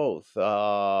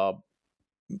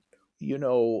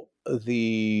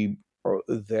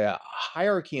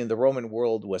hierarchy in the Roman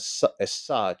world was as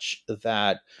such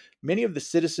that many of the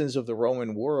citizens of the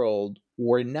Roman world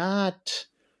were not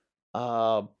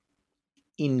uh,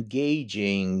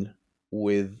 engaging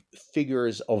with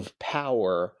figures of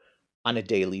power on a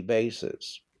daily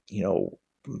basis.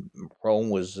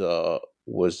 Rome was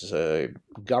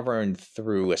governed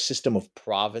through a system of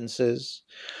provinces.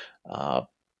 Uh,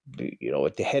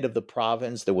 at the head of the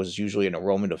province, there was usually a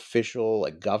Roman official,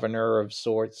 a governor of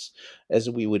sorts, as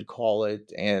we would call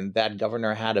it, and that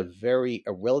governor had a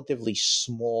relatively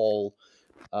small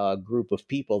group of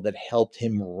people that helped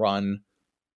him run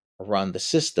the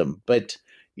system. But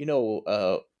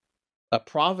a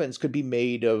province could be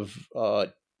made of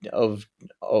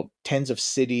tens of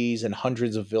cities and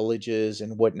hundreds of villages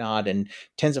and whatnot, and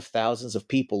tens of thousands of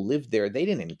people lived there. They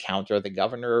didn't encounter the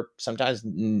governor. Sometimes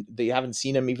they haven't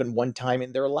seen him even one time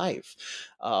in their life,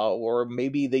 or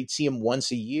maybe they'd see him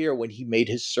once a year when he made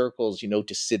his circles.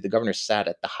 To sit. The governor sat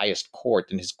at the highest court,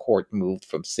 and his court moved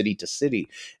from city to city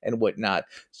and whatnot.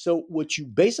 So what you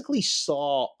basically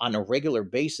saw on a regular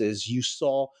basis, you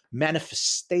saw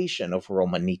manifestation of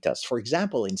Romanitas. For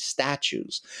example, in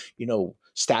statues,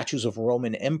 statues of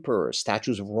Roman emperors,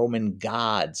 statues of Roman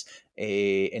gods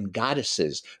and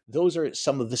goddesses. Those are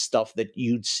some of the stuff that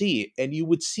you'd see. And you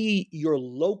would see your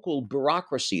local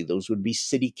bureaucracy. Those would be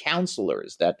city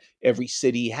councilors that every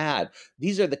city had.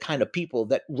 These are the kind of people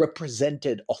that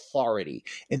represented authority.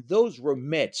 And those were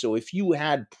met. So if you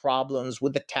had problems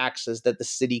with the taxes that the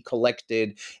city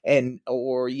collected,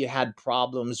 or you had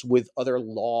problems with other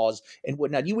laws and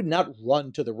whatnot, you would not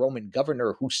run to the Roman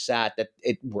governor who sat at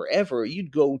wherever.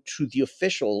 You'd go to the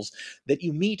officials that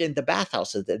you meet in the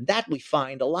bathhouses. And that we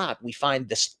find a lot. We find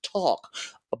this talk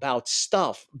about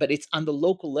stuff, but it's on the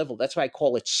local level. That's why I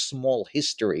call it small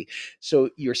history.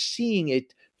 So you're seeing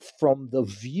it from the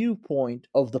viewpoint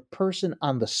of the person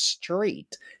on the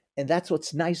street. And that's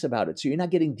what's nice about it. So you're not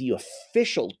getting the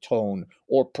official tone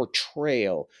or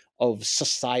portrayal of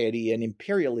society and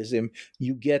imperialism.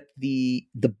 You get the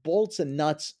bolts and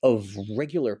nuts of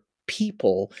regular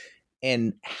people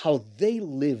and how they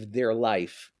lived their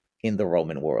life in the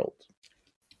Roman world.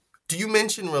 Do you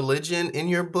mention religion in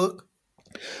your book?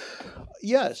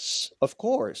 Yes, of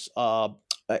course. And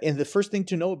the first thing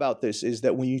to know about this is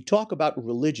that when you talk about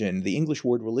religion, the English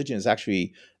word religion is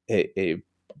actually a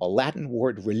Latin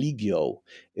word, religio.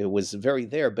 It was very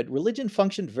there, but religion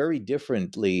functioned very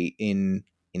differently in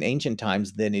ancient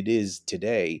times than it is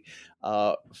today,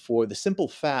 for the simple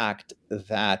fact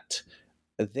that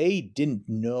they didn't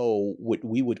know what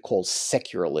we would call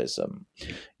secularism.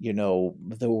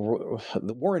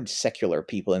 There weren't secular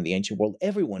people in the ancient world.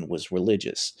 Everyone was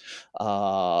religious,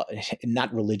 not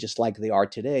religious like they are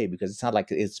today, because it's not like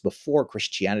it's before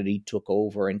Christianity took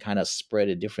over and kind of spread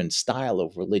a different style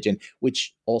of religion,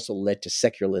 which also led to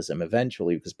secularism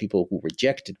eventually, because people who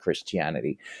rejected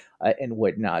Christianity and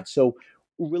whatnot. So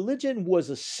religion was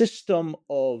a system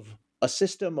of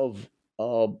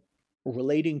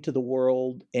relating to the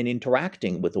world and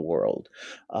interacting with the world.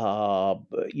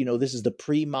 This is the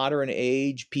pre-modern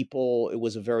age. It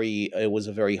was a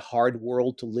very hard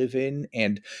world to live in,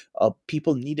 and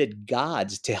people needed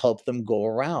gods to help them go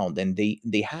around. And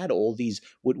they had all these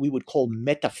what we would call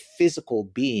metaphysical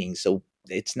beings. So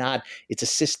It's a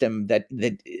system that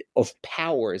of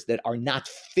powers that are not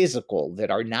physical, that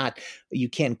are not, you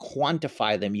can't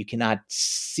quantify them, you cannot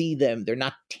see them, they're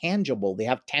not tangible. They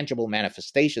have tangible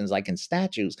manifestations like in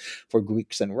statues for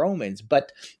Greeks and Romans,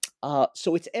 but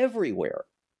so it's everywhere.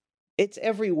 It's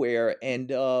everywhere. And,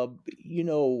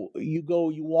 you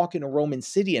walk in a Roman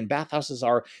city, and bathhouses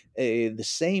are the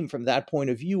same from that point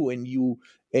of view. And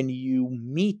you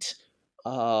meet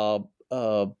uh,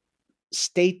 uh,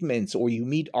 statements, or you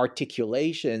meet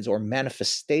articulations or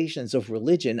manifestations of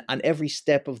religion on every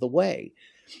step of the way.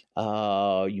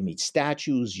 You meet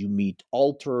statues, you meet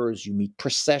altars, you meet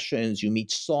processions, you meet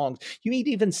songs, you meet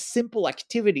even simple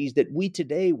activities that we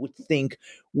today would think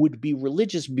would be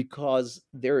religious, because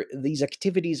these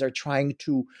activities are trying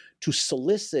to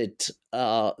solicit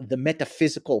the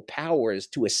metaphysical powers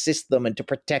to assist them and to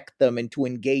protect them and to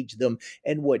engage them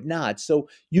and whatnot. So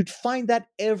you'd find that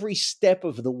every step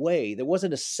of the way. There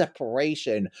wasn't a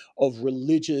separation of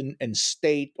religion and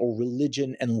state, or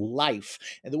religion and life,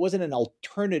 and there wasn't an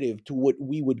alternative to what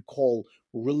we would call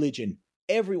religion.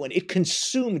 Everyone, it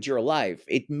consumed your life.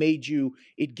 It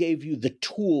gave you the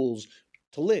tools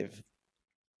to live,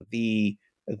 the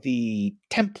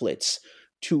templates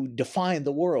to define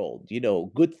the world,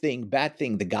 good thing, bad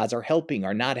thing, the gods are helping,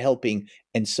 are not helping,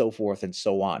 and so forth and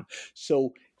so on.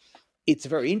 So it's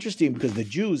very interesting, because the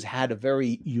Jews had a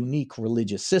very unique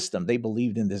religious system. They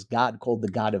believed in this God called the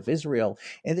God of Israel,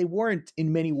 and they weren't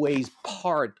in many ways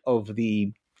part of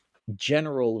the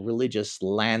general religious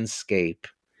landscape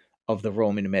of the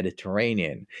Roman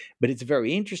Mediterranean. But it's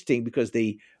very interesting, because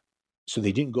they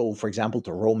didn't go, for example,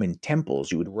 to Roman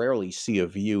temples. You would rarely see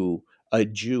a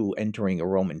Jew entering a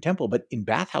Roman temple, but in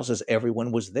bathhouses,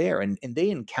 everyone was there, and they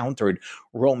encountered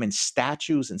Roman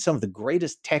statues. And some of the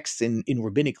greatest texts in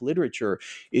rabbinic literature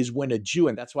is when a Jew,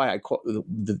 and that's why I call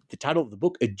the title of the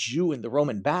book, "A Jew in the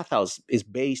Roman Bathhouse," is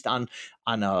based on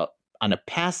a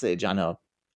passage, on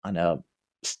a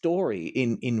story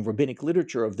in rabbinic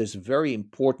literature of this very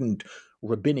important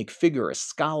rabbinic figure, a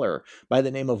scholar by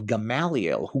the name of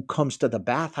Gamaliel, who comes to the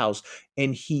bathhouse,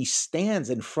 and he stands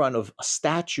in front of a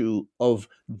statue of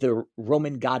the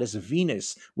Roman goddess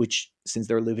Venus, which, since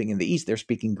they're living in the East, they're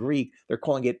speaking Greek, they're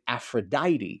calling it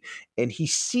Aphrodite. And he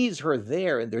sees her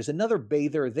there, and there's another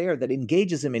bather there that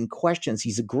engages him in questions.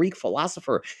 He's a Greek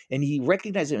philosopher, and he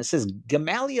recognizes him and says,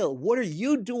 "Gamaliel, what are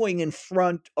you doing in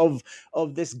front of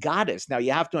this goddess?" Now,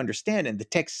 you have to understand, and the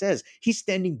text says he's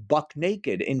standing buck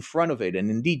naked in front of it. And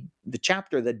indeed, the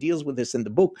chapter that deals with this in the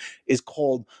book is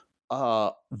called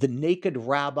 "The Naked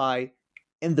Rabbi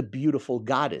and the Beautiful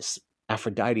Goddess."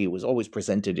 Aphrodite was always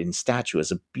presented in statue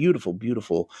as a beautiful,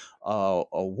 beautiful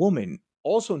a woman,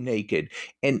 also naked.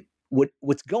 And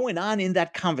what's going on in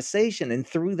that conversation and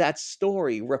through that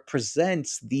story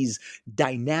represents these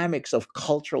dynamics of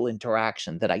cultural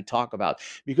interaction that I talk about.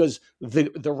 Because the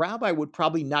rabbi would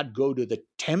probably not go to the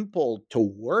temple to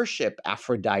worship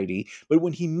Aphrodite, but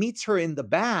when he meets her in the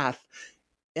bath,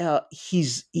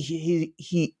 he's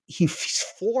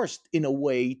forced in a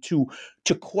way to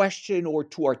question, or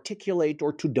to articulate,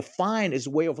 or to define his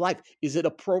way of life. Is it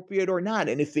appropriate or not?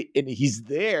 And and he's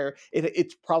there,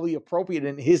 it's probably appropriate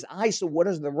in his eyes. So what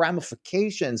are the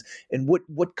ramifications, and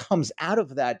what comes out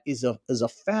of that is a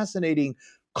fascinating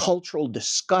cultural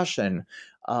discussion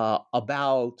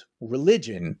about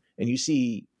religion. And you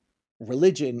see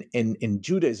religion in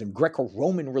Judaism,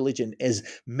 Greco-Roman religion, is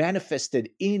manifested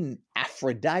in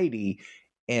Aphrodite,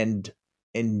 and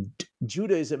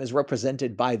Judaism is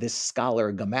represented by this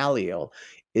scholar Gamaliel.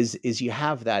 Is you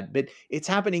have that, but it's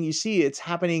happening. You see, it's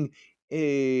happening.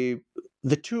 The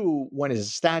two, one is a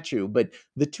statue, but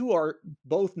the two are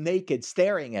both naked,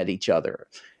 staring at each other,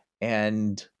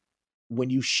 and when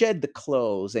you shed the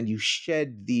clothes and you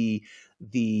shed the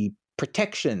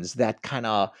protections that kind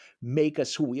of make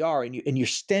us who we are, and you're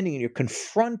standing and you're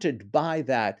confronted by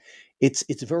that, it's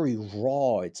very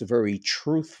raw, it's very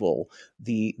truthful,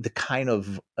 the kind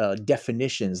of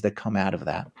definitions that come out of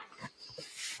that.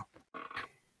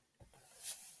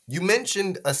 You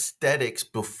mentioned aesthetics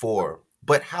before,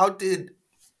 but how did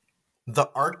the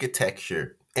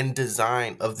architecture and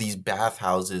design of these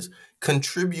bathhouses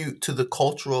contribute to the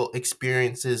cultural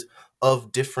experiences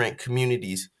of different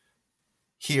communities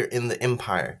here in the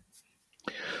empire?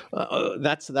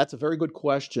 That's a very good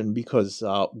question, because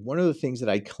one of the things that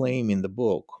I claim in the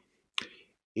book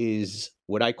is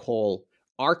what I call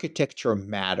architecture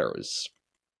matters.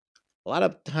 A lot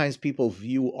of times people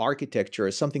view architecture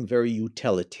as something very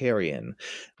utilitarian,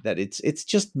 that it's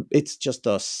just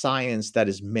a science that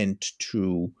is meant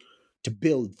to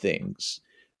build things.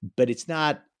 but it's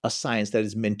not a science that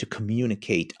is meant to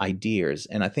communicate ideas.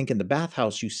 And I think in the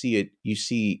bathhouse, you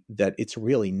see that it's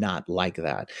really not like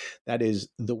that. That is,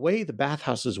 the way the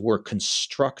bathhouses were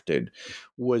constructed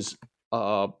was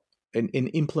an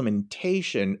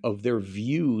implementation of their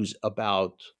views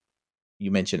about,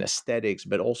 you mentioned aesthetics,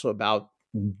 but also about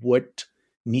what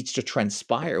needs to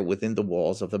transpire within the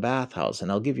walls of the bathhouse.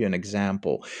 And I'll give you an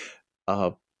example.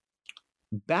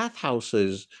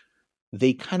 Bathhouses,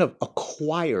 they kind of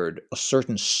acquired a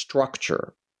certain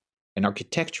structure, an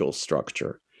architectural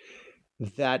structure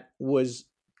that was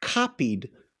copied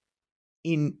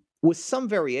in with some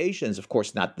variations. Of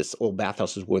course, not this. All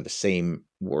bathhouses were the same,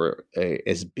 were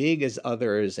as big as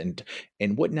others, and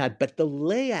whatnot. But the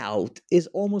layout is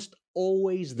almost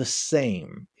always the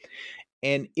same,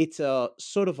 and it's a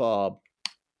sort of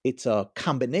it's a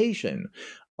combination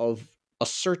of a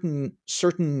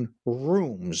certain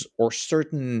rooms or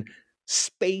certain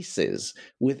spaces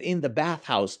within the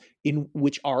bathhouse in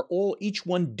which are all each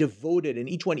one devoted, and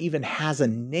each one even has a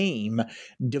name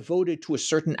devoted to a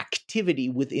certain activity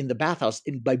within the bathhouse.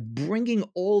 And by bringing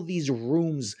all these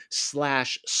rooms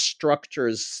slash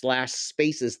structures slash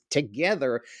spaces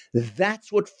together,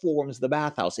 that's what forms the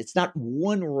bathhouse. It's not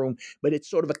one room, but it's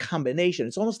sort of a combination.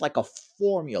 It's almost like a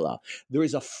formula. There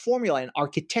is a formula, an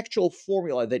architectural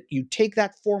formula, that you take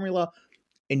that formula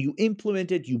and you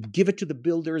implement it, you give it to the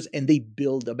builders, and they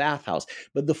build a bathhouse.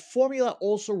 But the formula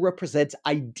also represents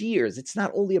ideas. It's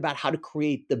not only about how to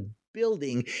create the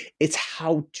building, it's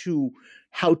how to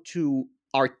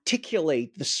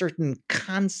articulate the certain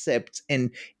concepts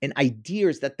and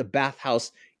ideas that the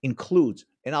bathhouse includes.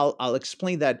 And I'll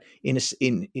explain that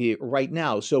in right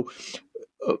now. So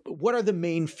what are the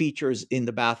main features in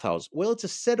the bathhouse? Well, it's a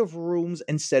set of rooms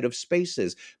and set of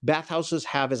spaces. Bathhouses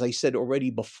have, as I said already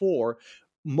before,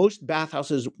 most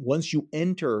bathhouses, once you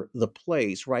enter the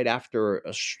place, right after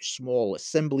a small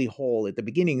assembly hall at the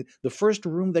beginning, the first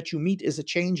room that you meet is a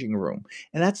changing room.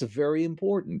 And that's very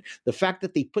important. The fact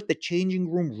that they put the changing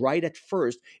room right at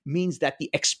first means that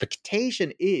the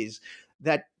expectation is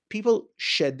that people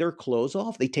shed their clothes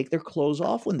off. They take their clothes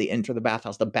off when they enter the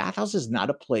bathhouse. The bathhouse is not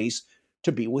a place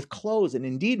to be with clothes. And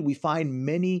indeed, we find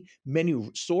many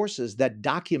sources that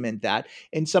document that.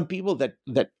 And some people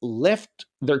that left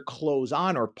their clothes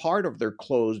on, or part of their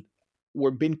clothes, were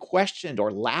being questioned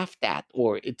or laughed at,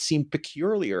 or it seemed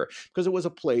peculiar, because it was a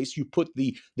place you put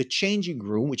the changing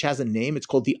room, which has a name. It's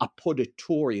called the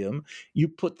apoditorium. You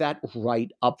put that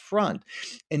right up front.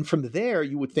 And from there,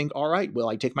 you would think, all right, well,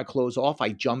 I take my clothes off, I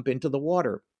jump into the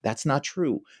water. That's not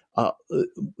true.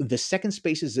 The second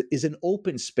space is an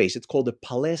open space. It's called a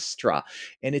palestra,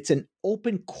 and it's an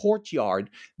open courtyard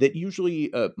that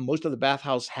usually most of the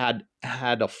bathhouse had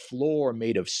a floor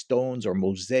made of stones or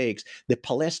mosaics. The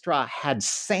palestra had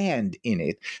sand in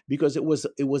it because it was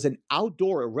a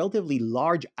relatively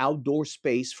large outdoor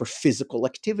space for physical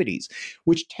activities,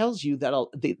 which tells you that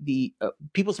the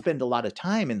people spend a lot of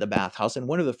time in the bathhouse, and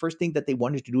one of the first things that they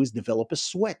wanted to do is develop a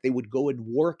sweat. They would go and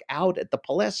work out at the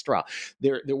palestra.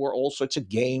 There were all sorts of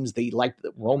games. The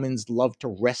Romans loved to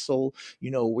wrestle.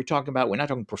 We're not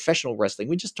talking professional wrestling.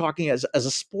 We're just talking as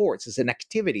a sport, as an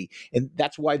activity. And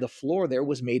that's why the floor there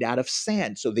was made out of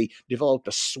sand. So they developed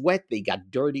a sweat. They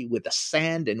got dirty with the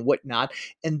sand and whatnot.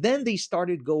 And then they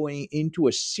started going into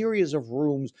a series of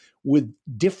rooms with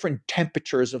different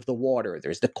temperatures of the water.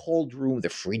 There's the cold room, the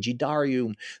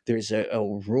frigidarium. There's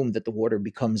a room that the water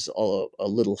becomes a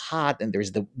little hot. And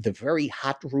there's the very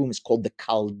hot room. It's called the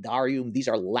caldarium. These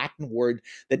are Latin words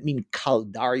that mean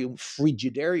caldarium,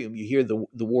 frigidarium. You hear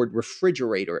the word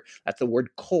refrigerator. That's the word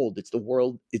cold.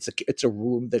 It's a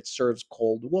room that serves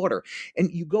cold water.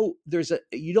 And you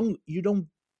don't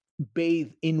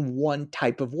bathe in one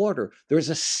type of water. There's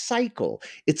a cycle.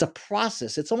 It's a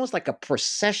process. It's almost like a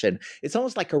procession. It's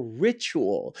almost like a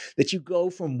ritual that you go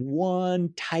from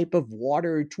one type of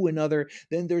water to another.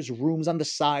 Then there's rooms on the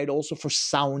side also for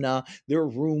sauna. There are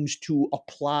rooms to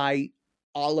apply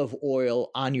olive oil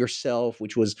on yourself,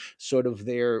 which was sort of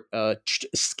their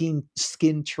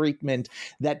skin treatment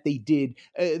that they did.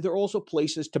 There are also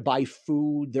places to buy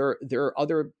food. There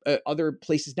are other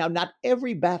places. Now, not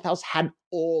every bathhouse had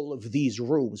all of these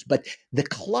rooms, but the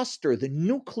cluster, the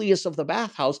nucleus of the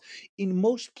bathhouse, in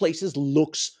most places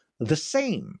looks the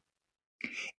same.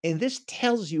 And this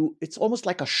tells you it's almost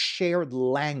like a shared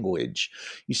language.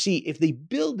 You see, if they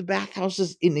build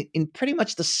bathhouses in pretty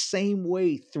much the same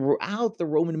way throughout the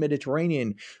Roman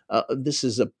Mediterranean, this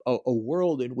is a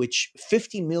world in which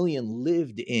 50 million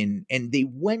lived in, and they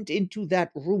went into that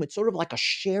room. It's sort of like a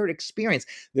shared experience.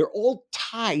 They're all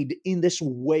tied in this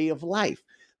way of life.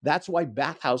 That's why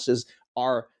bathhouses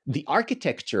are, the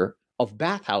architecture of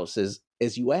bathhouses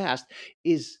as you asked,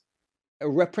 is a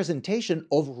representation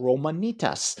of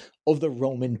Romanitas, of the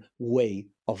Roman way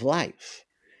of life.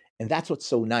 And that's what's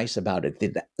so nice about it.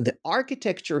 The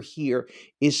architecture here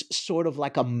is sort of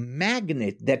like a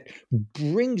magnet that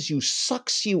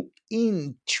sucks you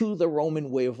into the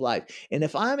Roman way of life. And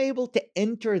if I'm able to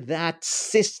enter that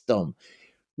system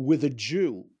with a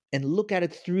Jew and look at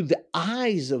it through the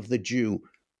eyes of the Jew,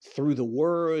 through the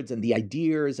words and the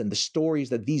ideas and the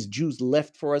stories that these Jews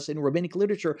left for us in rabbinic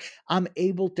literature, I'm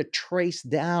able to trace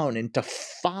down and to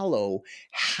follow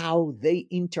how they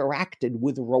interacted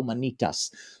with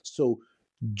Romanitas. So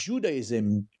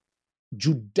Judaism,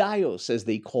 Judaios as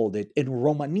they called it, and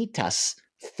Romanitas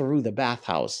through the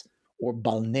bathhouse, or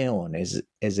balneon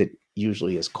as it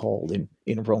usually is called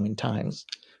in Roman times,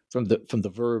 from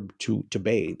the verb to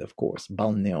bathe, of course.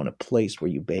 Balneon, a place where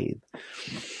you bathe.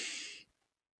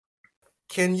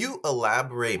 Can you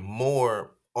elaborate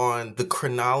more on the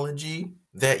chronology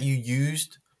that you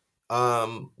used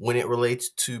when it relates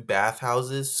to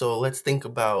bathhouses? So let's think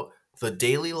about the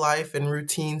daily life and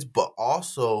routines, but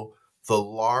also the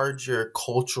larger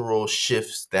cultural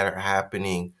shifts that are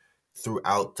happening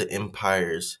throughout the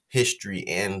empire's history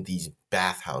and these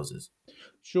bathhouses.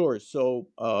 Sure. So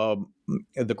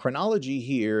the chronology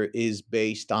here is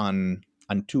based on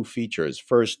two features.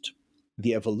 First,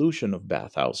 the evolution of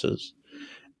bathhouses.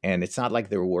 And it's not like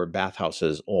there were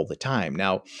bathhouses all the time.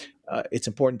 Now, it's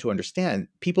important to understand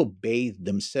people bathed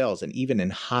themselves, and even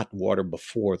in hot water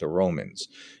before the Romans.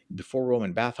 Before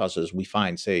Roman bathhouses, we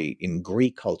find, say, in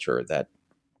Greek culture, that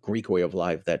Greek way of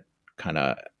life that kind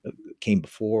of came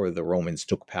before the Romans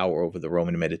took power over the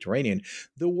Roman Mediterranean,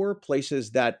 there were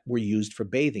places that were used for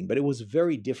bathing, but it was a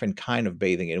very different kind of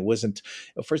bathing. It wasn't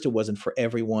for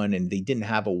everyone, and they didn't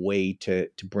have a way to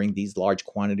bring these large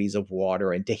quantities of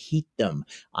water and to heat them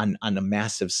on a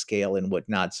massive scale and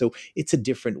whatnot. So it's a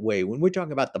different way. When we're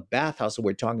talking about the bathhouse,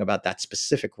 we're talking about that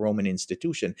specific Roman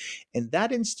institution, and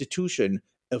that institution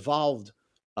evolved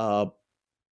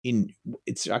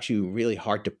it's actually really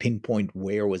hard to pinpoint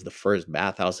where was the first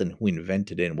bathhouse and who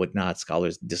invented it and whatnot.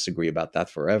 Scholars disagree about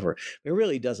that forever. It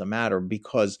really doesn't matter,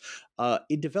 because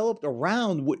it developed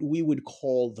around what we would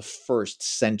call the first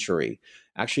century.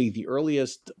 Actually, the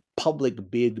earliest public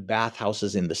big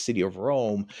bathhouses in the city of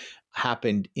Rome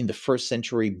happened in the first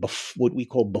century, what we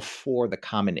call before the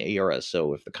Common Era.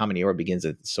 So if the Common Era begins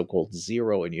at so-called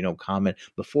zero, and common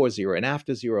before zero and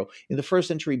after zero, in the first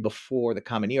century before the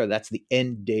Common Era, that's the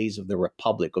end days of the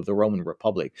Republic, of the Roman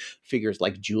Republic. Figures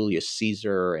like Julius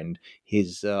Caesar and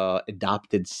his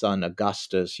adopted son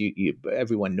Augustus,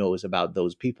 everyone knows about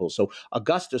those people. So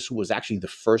Augustus, who was actually the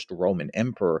first Roman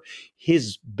emperor,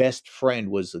 his best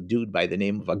friend was a dude by the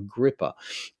name of Agrippa.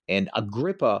 And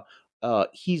Agrippa,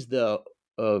 he's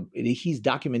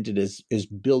documented as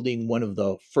building one of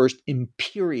the first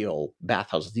imperial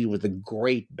bathhouses. These were the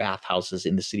great bathhouses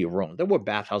in the city of Rome. There were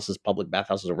bathhouses, public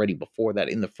bathhouses already before that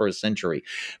in the first century.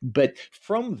 But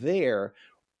from there,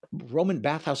 Roman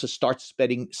bathhouses start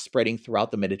spreading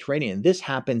throughout the Mediterranean. This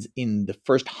happens in the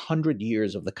first 100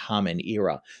 years of the Common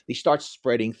Era. They start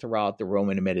spreading throughout the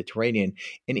Roman Mediterranean.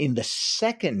 And in the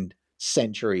second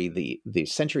century, the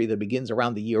century that begins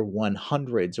around the year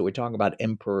 100, so we're talking about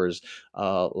emperors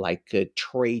like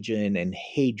Trajan and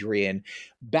Hadrian,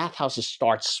 bathhouses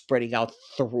start spreading out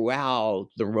throughout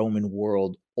the Roman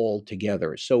world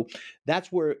altogether. So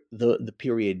that's where the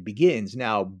period begins.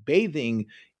 Now, bathing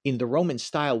in the Roman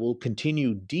style will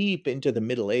continue deep into the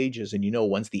Middle Ages. And,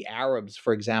 once the Arabs,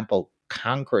 for example,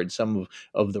 conquered some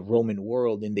of the Roman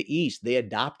world in the East, they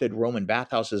adopted Roman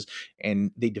bathhouses,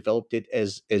 and they developed it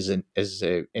as an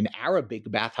Arabic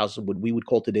bathhouse, what we would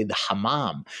call today the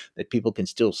hammam, that people can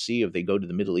still see if they go to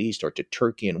the Middle East or to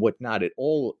Turkey and whatnot. It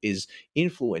all is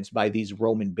influenced by these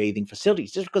Roman bathing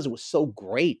facilities, just because it was so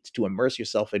great to immerse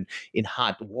yourself in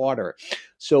hot water.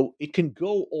 So it can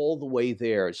go all the way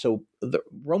there. So the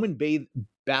Roman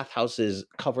bathhouses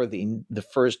cover the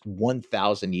first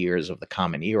 1,000 years of the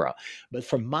Common Era. But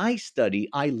for my study,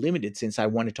 I limited, since I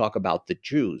want to talk about the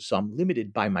Jews, so I'm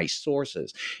limited by my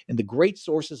sources. And the great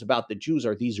sources about the Jews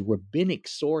are these rabbinic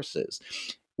sources.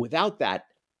 Without that,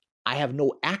 I have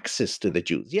no access to the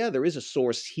Jews. Yeah, there is a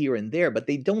source here and there, but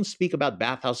they don't speak about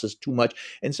bathhouses too much.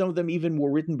 And some of them even were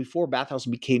written before bathhouses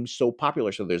became so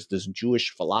popular. So there's this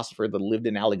Jewish philosopher that lived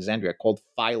in Alexandria called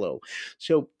Philo.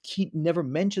 So he never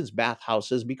mentions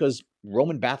bathhouses because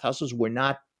Roman bathhouses were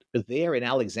not there in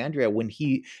Alexandria when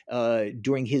he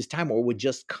during his time, or were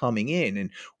just coming in.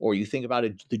 And or you think about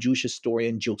it, the Jewish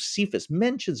historian Josephus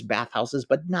mentions bathhouses,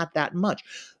 but not that much.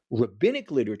 Rabbinic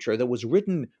literature that was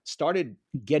written started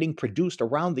getting produced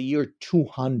around the year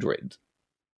 200.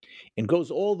 and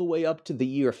goes all the way up to the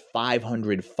year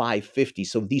 500, 550.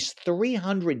 So these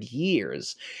 300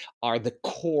 years are the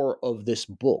core of this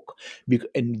book.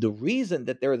 And the reason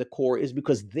that they're the core is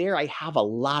because there I have a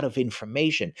lot of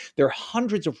information. There are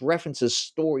hundreds of references,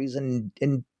 stories, and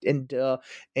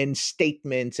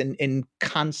statements and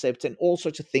concepts and all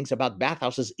sorts of things about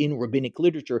bathhouses in rabbinic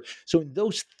literature. So in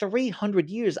those 300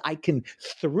 years, I can,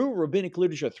 through rabbinic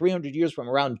literature, 300 years from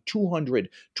around 200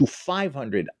 to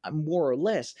 500, more or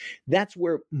less, that's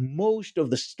where most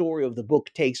of the story of the book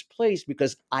takes place,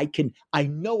 because I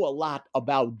know a lot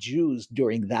about Jews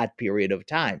during that period of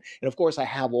time. And of course, I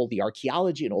have all the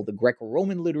archaeology and all the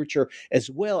Greco-Roman literature as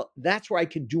well. That's where I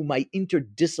can do my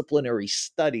interdisciplinary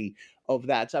study of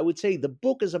that. So I would say the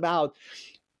book is about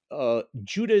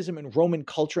Judaism and Roman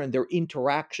culture and their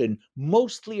interaction,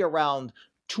 mostly around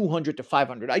 200 to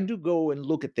 500. I do go and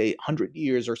look at the 100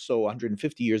 years or so,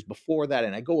 150 years before that,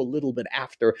 and I go a little bit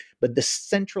after, but the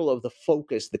central of the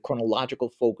focus, the chronological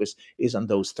focus, is on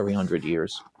those 300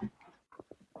 years.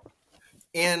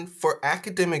 And for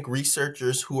academic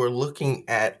researchers who are looking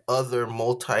at other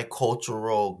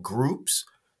multicultural groups,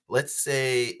 let's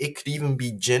say it could even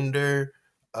be gender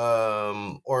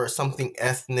or something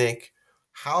ethnic,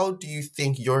 how do you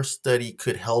think your study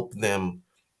could help them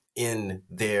in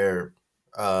their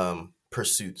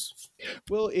pursuits?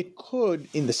 Well, it could,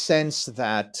 in the sense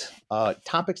that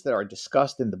topics that are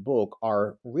discussed in the book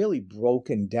are really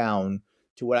broken down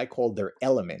to what I call their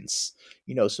elements.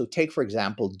 So take, for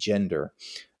example, gender.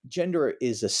 Gender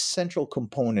is a central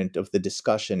component of the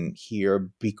discussion here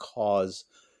because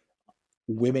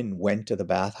women went to the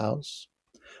bathhouse.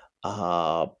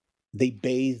 They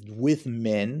bathed with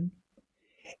men,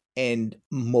 and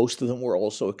most of them were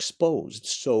also exposed.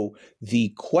 So the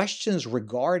questions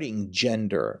regarding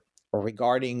gender, or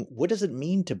regarding what does it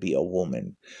mean to be a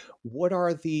woman, what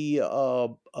are the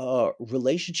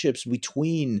relationships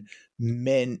between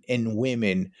men and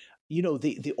women,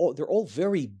 they're all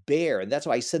very bare, and that's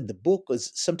why I said the book was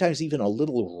sometimes even a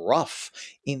little rough.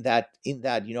 In that,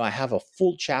 I have a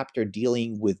full chapter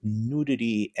dealing with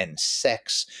nudity and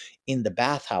sex in the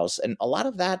bathhouse, and a lot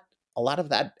of that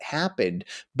happened,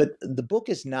 but the book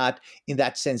is not, in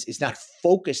that sense, is not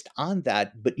focused on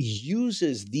that, but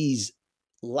uses these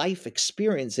life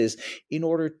experiences in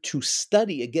order to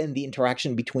study, again, the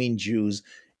interaction between Jews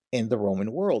and the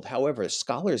Roman world. However,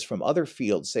 scholars from other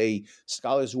fields, say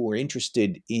scholars who are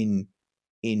interested in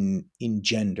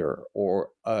gender, or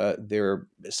they're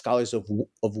scholars of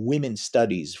women's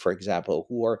studies, for example,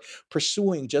 who are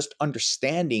pursuing just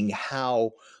understanding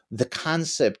how the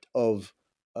concept of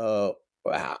a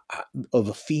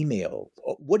female,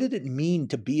 what did it mean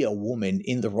to be a woman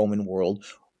in the Roman world?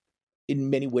 In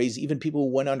many ways, even people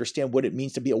who want to understand what it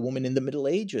means to be a woman in the Middle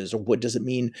Ages, or what does it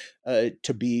mean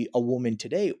to be a woman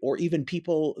today, or even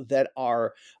people that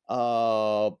are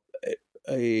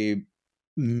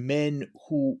men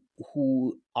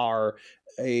who are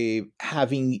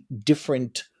having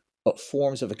different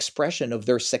forms of expression of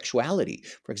their sexuality.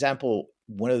 For example,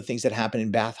 one of the things that happened in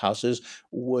bathhouses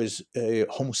was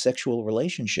homosexual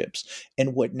relationships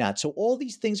and whatnot. So all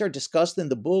these things are discussed in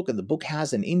the book, and the book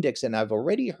has an index. And I've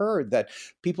already heard that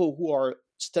people who are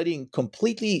studying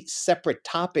completely separate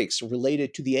topics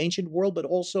related to the ancient world, but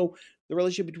also the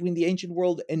relationship between the ancient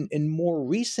world and more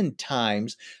recent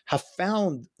times, have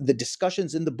found the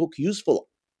discussions in the book useful,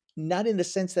 not in the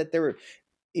sense that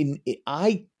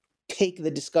I take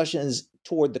the discussions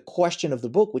toward the question of the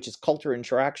book, which is culture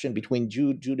interaction between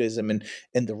Judaism and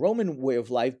the Roman way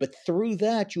of life. But through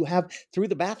that, through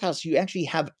the bathhouse, you actually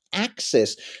have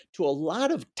access to a lot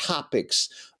of topics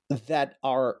that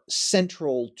are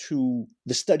central to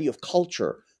the study of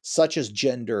culture, such as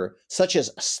gender, such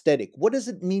as aesthetic. What does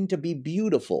it mean to be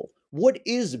beautiful? What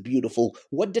is beautiful?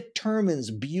 What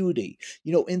determines beauty?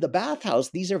 In the bathhouse,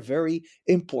 these are very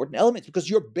important elements because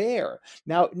you're bare.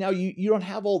 Now you don't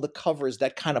have all the covers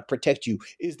that kind of protect you.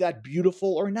 Is that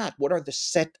beautiful or not? What are the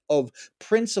set of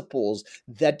principles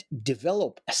that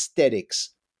develop aesthetics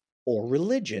or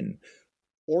religion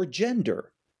or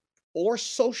gender or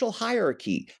social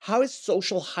hierarchy? How is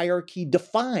social hierarchy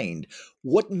defined?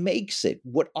 What makes it?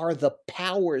 What are the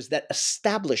powers that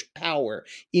establish power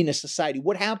in a society?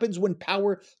 What happens when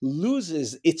power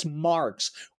loses its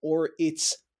marks or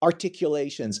its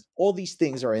articulations? All these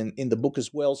things are in the book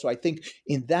as well. So I think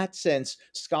in that sense,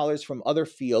 scholars from other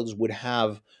fields would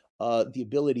have the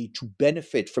ability to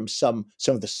benefit from some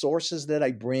of the sources that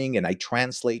I bring, and I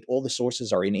translate. All the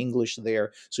sources are in English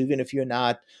there. So even if you're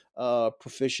not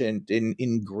proficient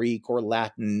in Greek or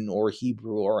Latin or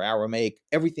Hebrew or Aramaic,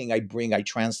 everything I bring, I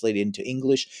translate into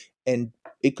English, and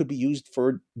it could be used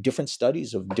for different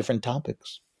studies of different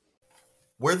topics.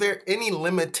 Were there any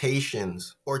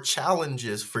limitations or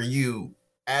challenges for you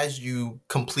as you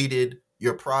completed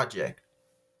your project?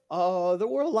 There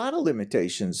were a lot of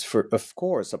limitations. Of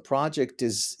course, a project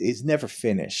is never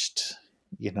finished.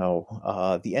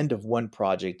 The end of one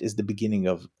project is the beginning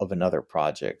of another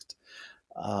project.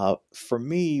 For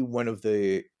me, one of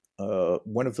the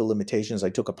limitations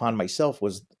I took upon myself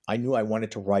was I knew I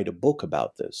wanted to write a book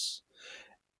about this,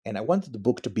 and I wanted the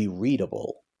book to be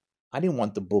readable. I didn't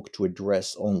want the book to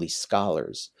address only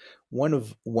scholars. One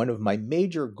of my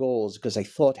major goals, because I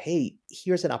thought, hey,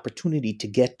 here's an opportunity to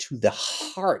get to the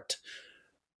heart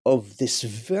of this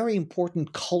very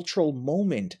important cultural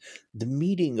moment, the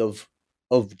meeting of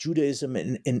Judaism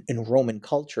and Roman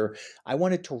culture. I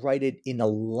wanted to write it in a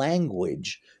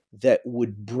language that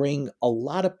would bring a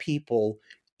lot of people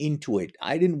into it.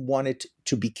 I didn't want it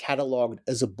to be cataloged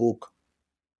as a book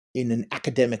in an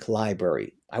academic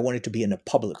library. I wanted to be in a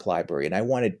public library, and I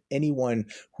wanted anyone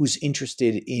who's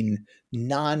interested in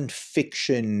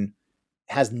nonfiction,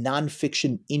 has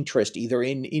nonfiction interest, either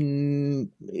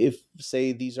in if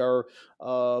say these are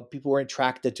people who are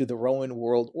attracted to the Roman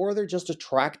world, or they're just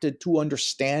attracted to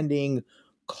understanding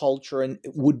culture and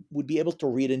would be able to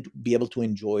read and be able to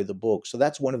enjoy the book. So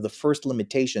that's one of the first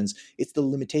limitations. It's the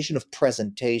limitation of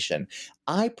presentation.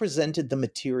 I presented the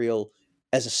material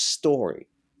as a story.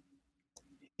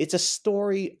 It's a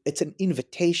story. It's an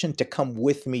invitation to come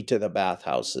with me to the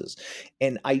bathhouses.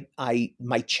 And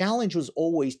my challenge was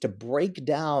always to break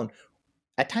down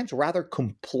at times rather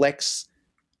complex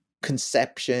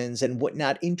conceptions and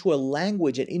whatnot into a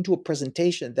language and into a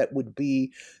presentation that would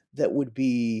be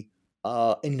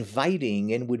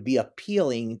inviting and would be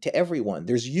appealing to everyone.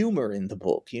 There's humor in the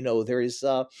book.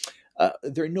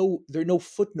 There are no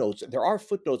footnotes. There are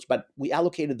footnotes, but we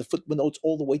allocated the footnotes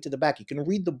all the way to the back. You can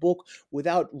read the book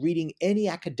without reading any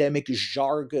academic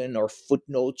jargon or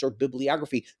footnotes or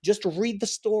bibliography. Just read the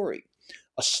story.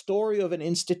 A story of an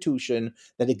institution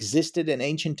that existed in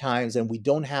ancient times and we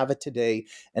don't have it today,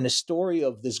 and a story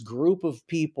of this group of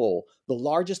people, the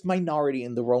largest minority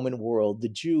in the Roman world, the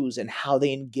Jews, and how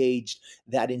they engaged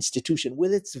that institution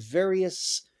with its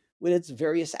various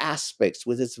aspects,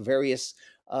 with its various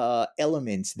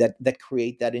elements that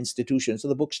create that institution. So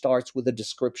the book starts with a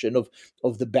description of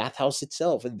the bathhouse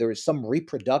itself, and there is some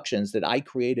reproductions that I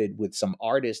created with some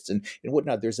artists and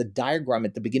whatnot. There's a diagram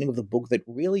at the beginning of the book that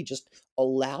really just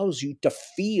allows you to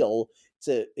feel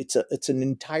it's an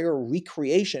entire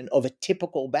recreation of a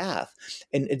typical bath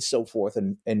and so forth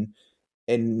and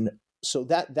so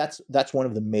that's one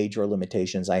of the major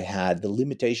limitations I had. The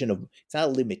limitation of, it's not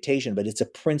a limitation, but it's a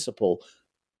principle.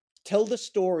 Tell the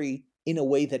story in a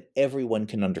way that everyone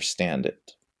can understand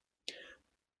it.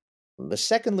 The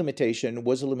second limitation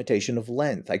was a limitation of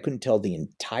length. I couldn't tell the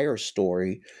entire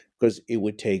story because it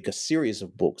would take a series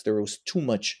of books. There was too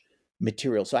much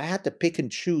material. So I had to pick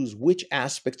and choose which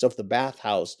aspects of the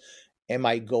bathhouse am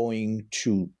I going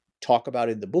to talk about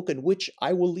in the book and which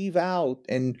I will leave out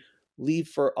and leave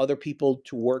for other people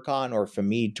to work on or for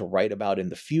me to write about in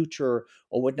the future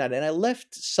or whatnot. And I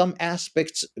left some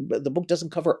aspects, but the book doesn't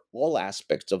cover all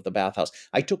aspects of the bathhouse.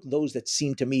 I took those that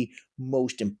seemed to me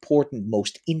most important,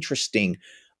 most interesting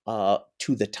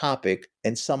to the topic,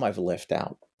 and some I've left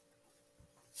out.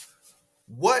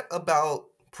 What about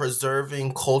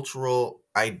preserving cultural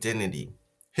identity?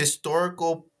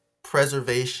 Historical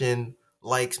preservation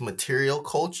likes material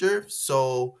culture.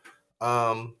 So,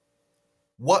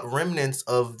 what remnants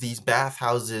of these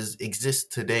bathhouses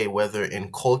exist today, whether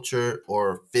in culture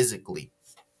or physically?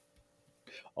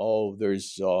 Oh,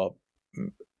 there's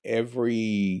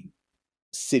every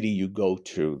city you go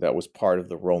to that was part of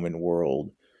the Roman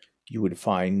world, you would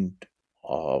find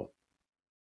a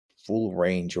full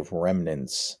range of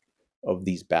remnants of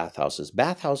these bathhouses.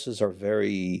 Bathhouses are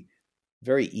very,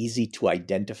 very easy to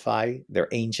identify. They're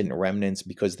ancient remnants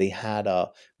because they had a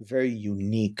very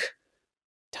unique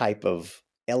type of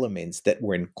elements that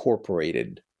were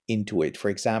incorporated into it. For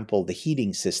example, the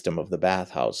heating system of the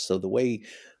bathhouse. So the way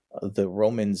the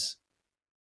Romans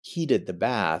heated the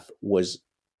bath was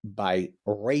by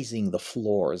raising the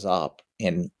floors up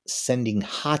and sending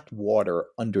hot water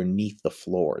underneath the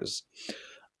floors.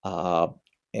 So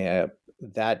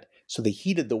they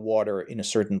heated the water in a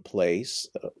certain place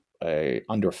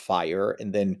under fire,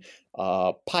 and then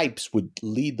pipes would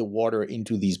lead the water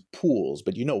into these pools.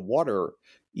 But water,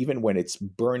 even when it's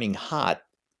burning hot,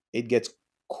 it gets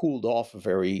cooled off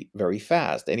very, very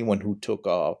fast. Anyone who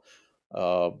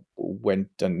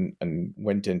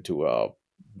went into a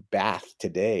bath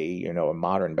today, a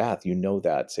modern bath,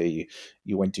 that. Say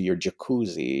you went to your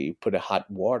jacuzzi, you put a hot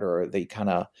water, they kind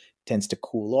of tends to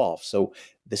cool off. So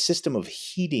the system of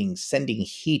heating, sending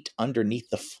heat underneath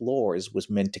the floors, was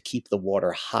meant to keep the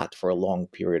water hot for a long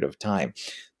period of time.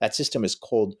 That system is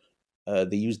called,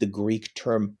 they use the Greek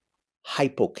term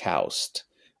hypocaust,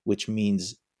 which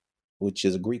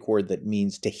is a Greek word that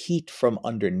means to heat from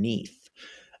underneath.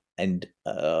 And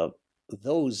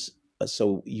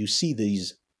so you see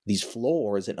these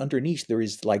floors, and underneath there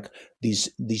is like these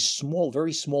small,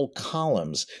 very small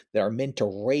columns that are meant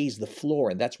to raise the floor,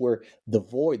 and that's where the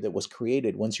void that was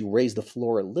created, once you raise the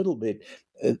floor a little bit,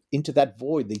 into that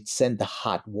void they send the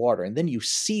hot water, and then you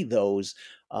see those.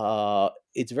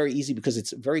 It's very easy because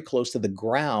it's very close to the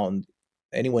ground.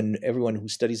 Everyone who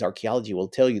studies archaeology will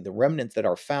tell you the remnants that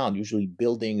are found, usually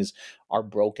buildings, are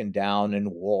broken down,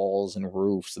 and walls and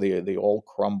roofs, they all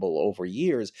crumble over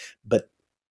years, but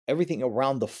everything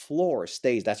around the floor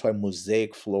stays. That's why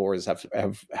mosaic floors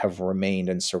have remained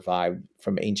and survived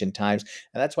from ancient times,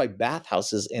 and that's why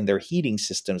bathhouses and their heating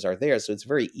systems are there. So it's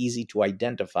very easy to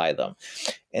identify them.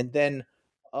 And then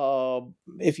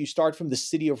if you start from the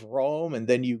city of Rome and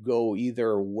then you go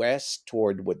either west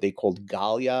toward what they called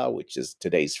Gallia, which is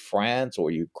today's France,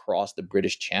 or you cross the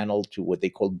British Channel to what they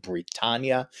called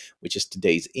Britannia, which is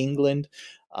today's England,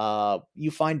 you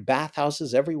find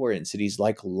bathhouses everywhere in cities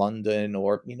like London,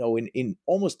 or, in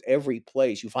almost every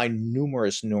place, you find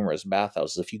numerous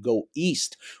bathhouses. If you go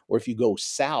east, or if you go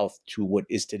south to what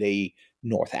is today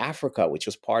North Africa, which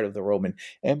was part of the Roman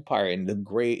Empire,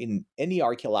 in any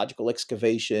archaeological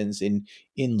excavations in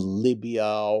Libya,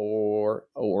 or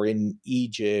in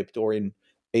Egypt, or in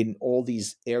all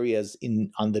these areas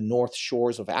on the north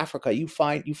shores of Africa, you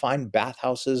find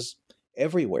bathhouses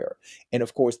everywhere. And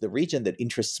of course, the region that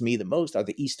interests me the most are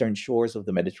the eastern shores of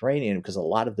the Mediterranean, because a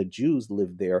lot of the Jews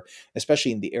live there,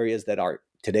 especially in the areas that are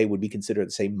today would be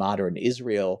considered, say, modern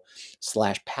Israel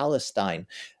 / Palestine.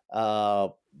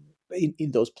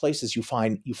 In those places, you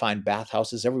find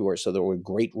bathhouses everywhere. So there were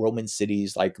great Roman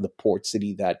cities like the port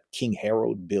city that King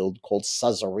Herod built, called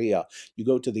Caesarea. You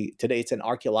go to today it's an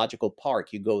archaeological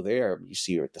park. You go there, you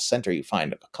see at the center, you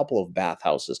find a couple of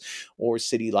bathhouses. Or a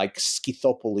city like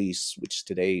Scythopolis, which is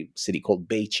today a city called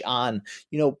Beit An.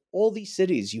 All these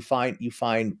cities, you find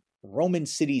Roman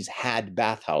cities had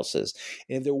bathhouses.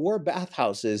 And if there were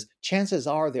bathhouses, chances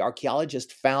are the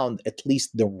archaeologists found at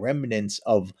least the remnants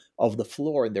of the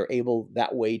floor, and they're able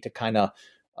that way to kind of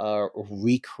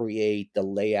recreate the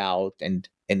layout and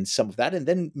some of that. And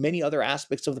then many other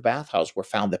aspects of the bathhouse were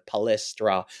found: the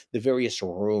palestra, the various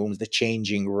rooms, the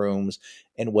changing rooms,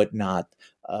 and whatnot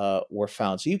were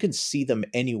found. So you can see them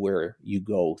anywhere you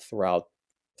go throughout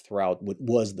what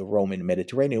was the Roman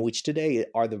Mediterranean, which today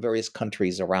are the various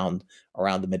countries around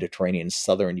the Mediterranean: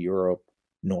 Southern Europe,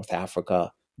 North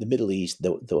Africa, the Middle East,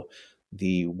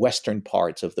 the western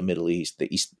parts of the Middle East,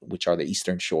 the east, which are the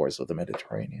eastern shores of the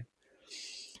Mediterranean.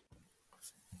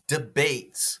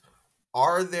 Debates.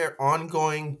 Are there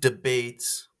ongoing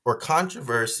debates or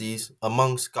controversies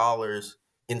among scholars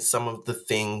in some of the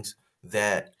things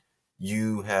that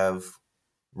you have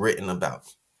written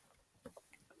about?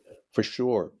 For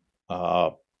sure.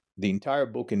 The entire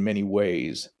book, in many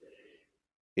ways,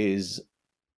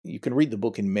 you can read the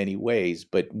book in many ways,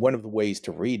 but one of the ways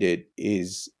to read it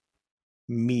is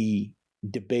me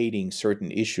debating certain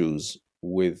issues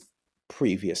with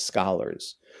previous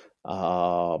scholars.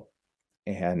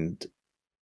 And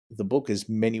the book is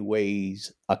many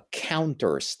ways a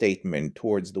counter statement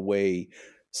towards the way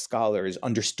scholars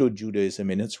understood Judaism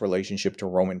in its relationship to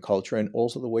Roman culture, and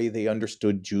also the way they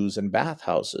understood Jews and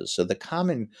bathhouses. So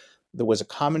there was a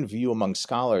common view among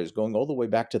scholars going all the way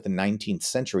back to the 19th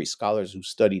century, scholars who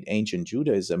studied ancient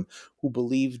Judaism, who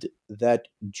believed that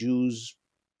Jews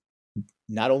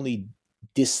not only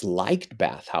disliked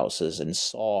bathhouses and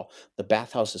saw the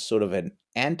bathhouse as sort of an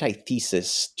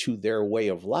antithesis to their way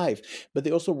of life, but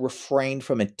they also refrained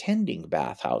from attending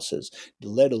bathhouses,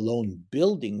 let alone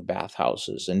building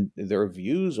bathhouses. And there are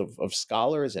views of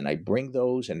scholars, and I bring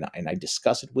those, and I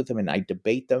discuss it with them, and I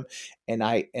debate them, and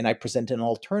I present an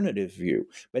alternative view.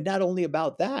 But not only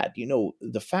about that,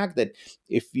 the fact that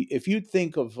if you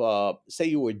think of, say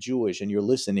you were Jewish and you're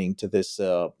listening to this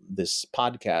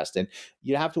podcast, and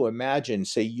you have to imagine,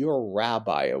 say you're a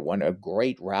rabbi, a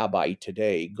great rabbi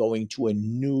today, going to a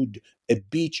nude a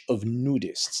beach of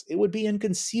nudists. It would be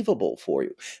inconceivable for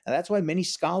you. And that's why many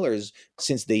scholars,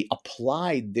 since they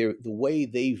applied the way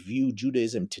they view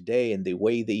Judaism today and the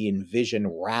way they envision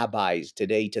rabbis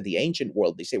today to the ancient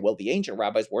world, they say, well, the ancient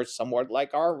rabbis were somewhat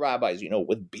like our rabbis,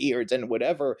 with beards and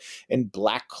whatever, and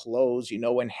black clothes,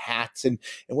 and hats and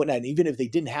whatnot. And even if they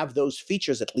didn't have those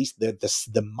features, at least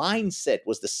the mindset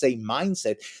was the same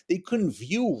mindset. They couldn't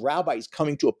view rabbis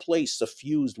coming to a place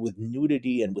suffused with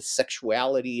nudity and with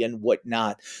sexuality and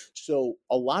whatnot. So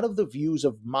a lot of the views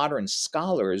of modern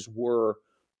scholars were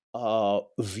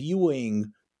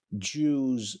viewing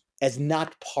Jews as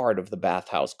not part of the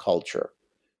bathhouse culture.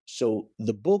 So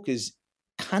the book is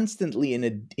constantly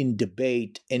in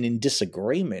debate and in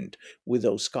disagreement with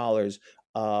those scholars,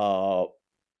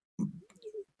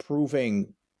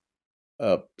 proving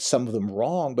some of them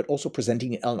wrong, but also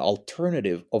presenting an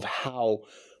alternative of how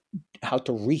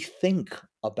to rethink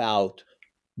about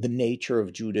the nature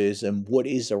of Judaism, what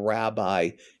is a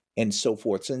rabbi, and so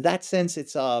forth. So in that sense,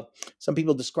 it's some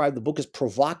people describe the book as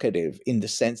provocative in the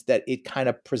sense that it kind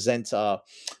of presents a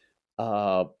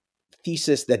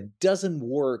thesis that doesn't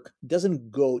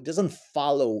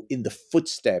follow in the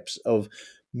footsteps of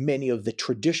many of the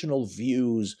traditional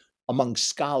views among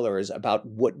scholars about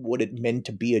what it meant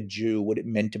to be a Jew, what it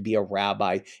meant to be a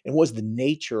rabbi, and what was the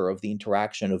nature of the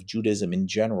interaction of Judaism in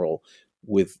general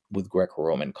with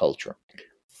Greco-Roman culture.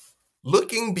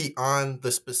 Looking beyond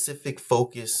the specific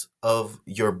focus of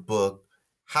your book,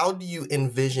 how do you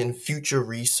envision future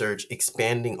research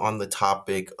expanding on the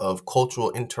topic of cultural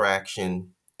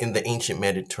interaction in the ancient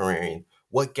Mediterranean?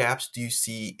 What gaps do you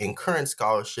see in current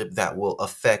scholarship that will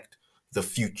affect the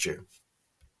future?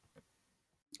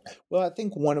 Well, I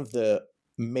think one of the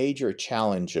major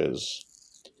challenges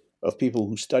of people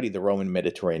who study the Roman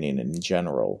Mediterranean in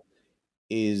general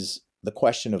is the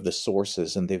question of the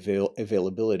sources and the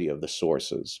availability of the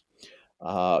sources.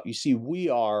 You see,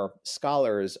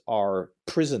 scholars are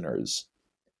prisoners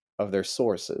of their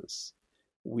sources.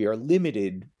 We are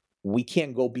limited. We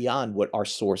can't go beyond what our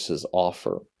sources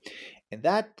offer. And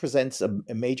that presents a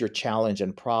major challenge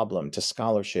and problem to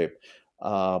scholarship,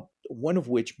 one of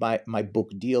which my book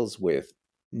deals with,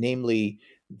 namely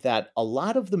that a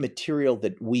lot of the material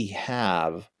that we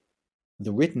have,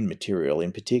 the written material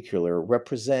in particular,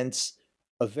 represents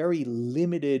a very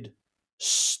limited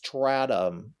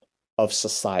stratum of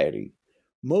society.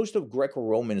 Most of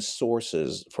Greco-Roman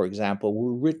sources, for example,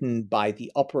 were written by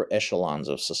the upper echelons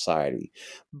of society,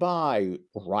 by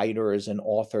writers and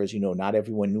authors. Not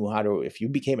everyone knew how to. If you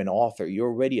became an author, you're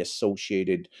already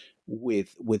associated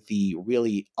with the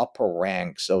really upper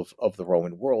ranks of the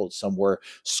Roman world. Some were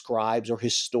scribes or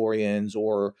historians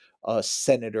or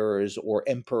senators or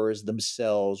emperors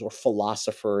themselves or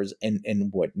philosophers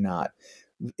and whatnot.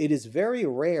 It is very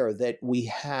rare that we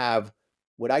have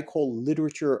what I call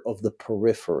literature of the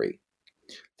periphery.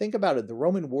 Think about it. The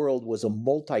Roman world was a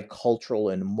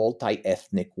multicultural and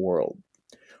multi-ethnic world.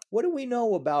 What do we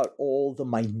know about all the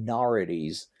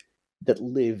minorities that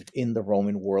lived in the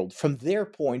Roman world from their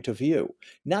point of view?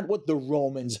 Not what the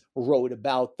Romans wrote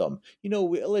about them.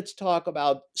 Let's talk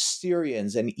about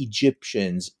Syrians and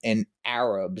Egyptians and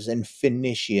Arabs and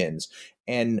Phoenicians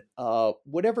and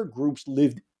whatever groups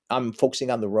lived. I'm focusing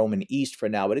on the Roman East for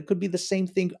now, but it could be the same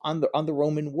thing on the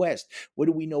Roman West. What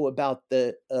do we know about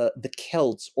the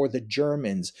Celts or the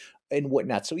Germans and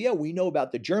whatnot? So yeah, we know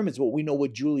about the Germans, but we know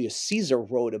what Julius Caesar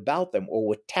wrote about them or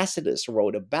what Tacitus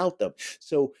wrote about them.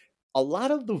 So a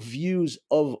lot of the views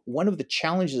of one of the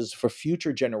challenges for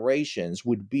future generations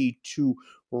would be to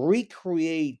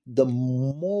recreate the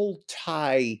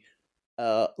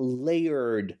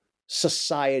multi-layered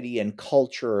society and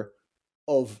culture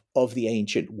of the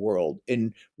ancient world.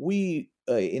 And we,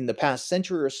 in the past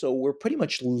century or so, we're pretty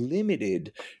much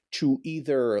limited to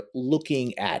either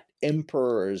looking at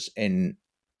emperors and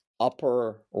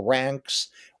upper ranks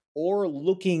or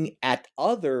looking at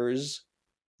others,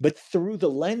 but through the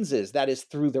lenses, that is,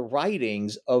 through the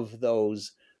writings of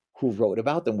those who wrote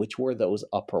about them, which were those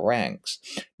upper ranks.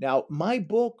 Now, my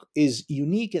book is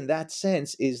unique in that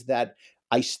sense, is that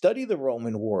I study the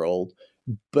Roman world,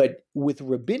 but with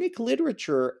rabbinic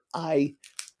literature, I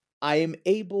am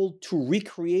able to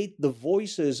recreate the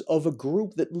voices of a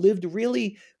group that lived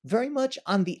really very much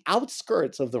on the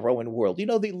outskirts of the Roman world.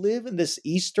 They live in this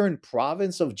eastern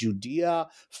province of Judea,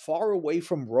 far away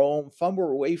from Rome,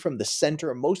 far away from the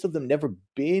center. Most of them never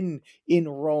been in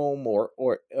Rome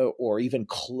or even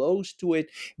close to it.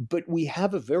 But we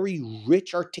have a very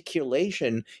rich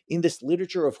articulation in this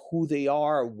literature of who they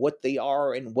are,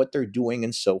 and what they're doing,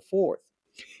 and so forth.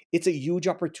 It's a huge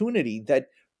opportunity that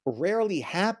rarely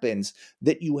happens,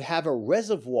 that you have a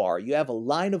reservoir, you have a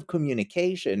line of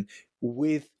communication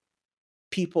with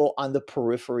people on the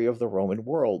periphery of the Roman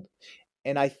world.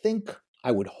 And I think,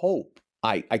 I would hope,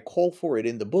 I call for it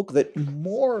in the book, that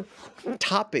more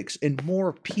topics and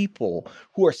more people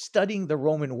who are studying the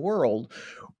Roman world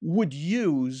would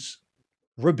use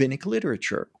rabbinic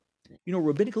literature.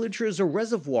 Rabbinic literature is a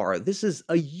reservoir. This is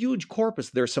a huge corpus.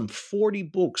 There's some 40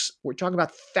 books. We're talking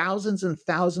about thousands and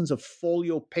thousands of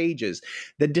folio pages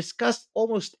that discuss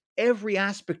almost every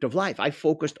aspect of life. I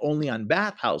focused only on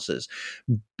bathhouses,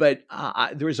 but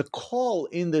there is a call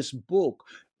in this book,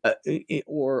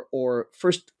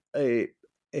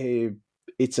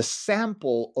 it's a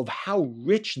sample of how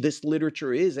rich this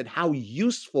literature is and how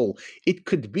useful it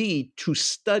could be to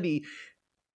study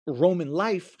Roman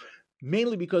life,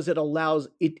 mainly because it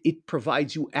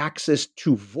provides you access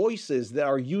to voices that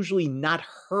are usually not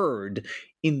heard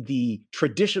in the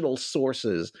traditional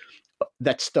sources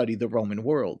that study the Roman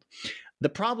world. The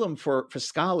problem for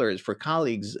scholars, for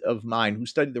colleagues of mine who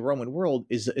study the Roman world,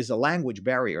 is a language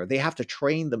barrier. They have to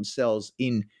train themselves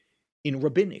in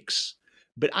rabbinics.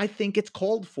 But I think it's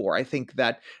called for. I think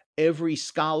that every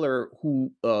scholar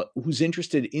who's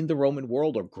interested in the Roman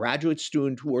world, or graduate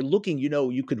student who are looking,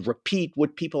 you could repeat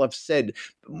what people have said.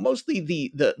 Mostly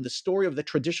the story of the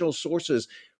traditional sources,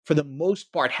 for the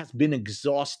most part, has been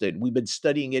exhausted. We've been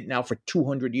studying it now for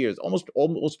 200 years, almost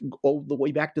all the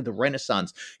way back to the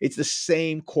Renaissance. It's the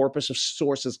same corpus of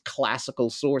sources, classical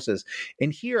sources.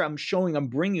 And here I'm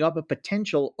bringing up a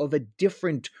potential of a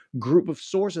different group of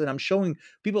sources, and I'm showing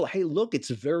people, hey, look,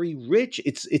 it's very rich.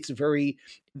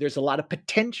 There's a lot of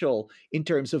potential in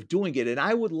terms of doing it. And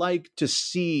I would like to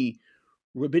see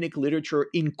rabbinic literature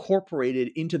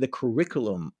incorporated into the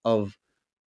curriculum of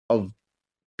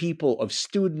people, of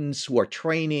students who are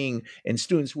training, and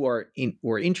students who are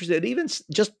interested, even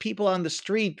just people on the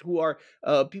street who are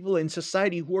people in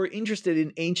society who are interested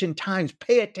in ancient times.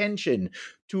 Pay attention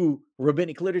to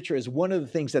rabbinic literature is one of the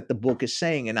things that the book is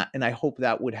saying, and I hope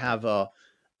that would have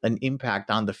an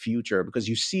impact on the future, because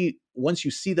once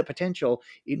you see the potential,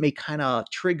 it may kind of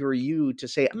trigger you to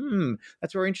say,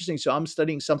 that's very interesting. So I'm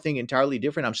studying something entirely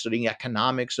different. I'm studying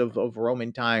economics of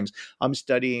Roman times. I'm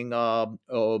studying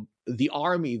the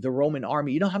army, the Roman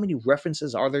army. You know how many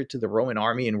references are there to the Roman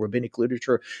army in rabbinic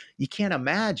literature? You can't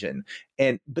imagine.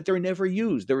 But they're never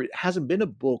used. There hasn't been a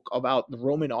book about the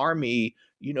Roman army,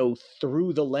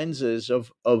 through the lenses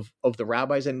of the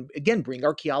rabbis. And again, bring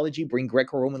archaeology, bring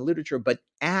Greco-Roman literature, but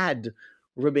add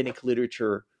rabbinic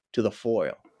literature to the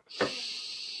foil.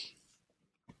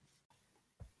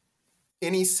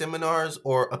 Any seminars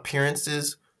or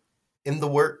appearances in the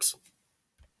works?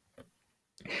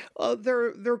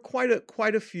 There are quite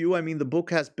a few. I mean, the book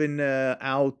has been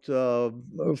out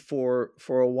for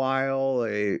a while.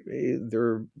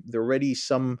 There already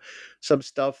some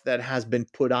stuff that has been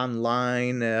put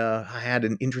online. I had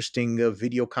an interesting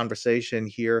video conversation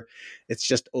here. It's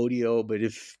just audio, but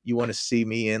if you want to see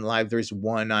me in live, there's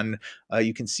one on.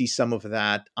 You can see some of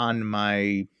that on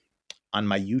my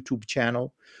YouTube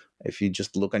channel. If you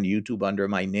just look on YouTube under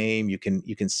my name, you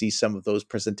can see some of those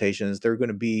presentations. There are going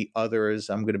to be others.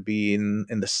 I'm going to be in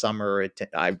the summer.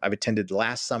 I've attended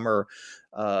last summer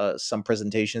some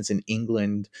presentations in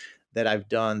England that I've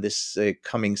done. This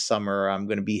coming summer, I'm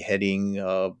going to be heading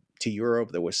to Europe.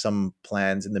 There were some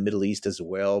plans in the Middle East as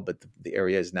well, but the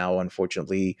area is now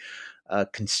unfortunately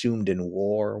consumed in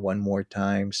war one more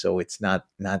time, so it's not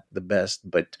the best.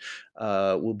 But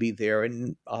we'll be there,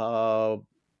 and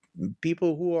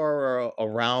people who are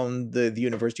around the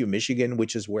University of Michigan,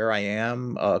 which is where I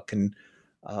am, can,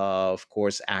 of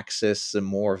course, access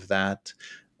more of that.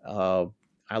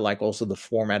 I like also the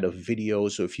format of video.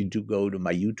 So if you do go to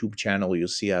my YouTube channel, you'll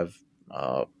see I've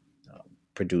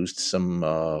produced some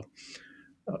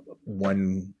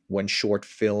one short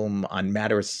film on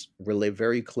matters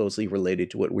very closely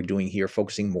related to what we're doing here,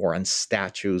 focusing more on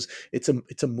statues. It's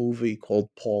a movie called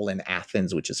Paul in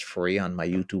Athens, which is free on my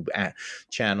YouTube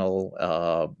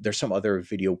channel. There's some other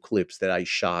video clips that I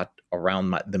shot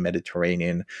around the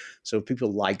Mediterranean. So if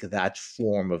people like that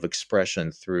form of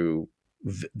expression through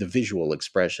the visual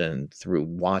expression, through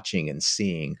watching and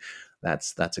seeing,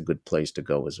 that's a good place to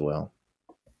go as well.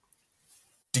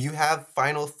 Do you have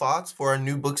final thoughts for our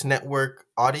New Books Network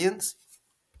audience?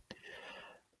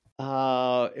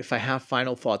 If I have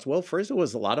final thoughts, well, first, it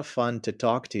was a lot of fun to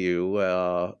talk to you,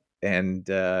 and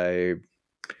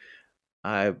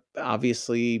I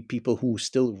obviously, people who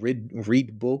still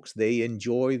read books, they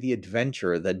enjoy the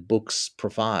adventure that books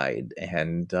provide,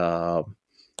 and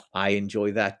I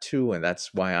enjoy that too, and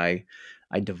that's why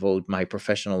I devote my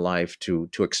professional life to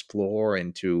explore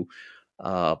and to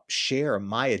share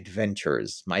my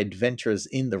adventures. My adventures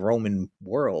in the Roman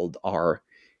world are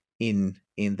in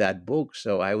in that book.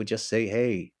 So I would just say,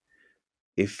 hey,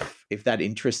 if that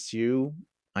interests you,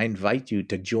 I invite you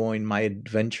to join my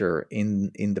adventure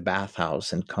in the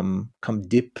bathhouse and come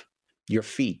dip your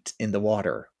feet in the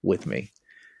water with me,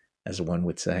 as one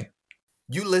would say.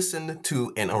 You listened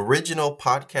to an original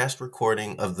podcast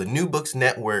recording of the New Books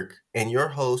Network and your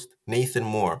host, Nathan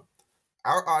Moore.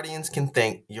 Our audience can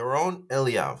thank Yaron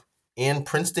Eliav and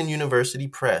Princeton University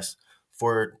Press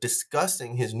for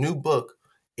discussing his new book,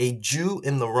 A Jew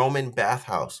in the Roman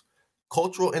Bathhouse,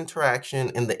 Cultural Interaction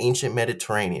in the Ancient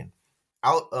Mediterranean,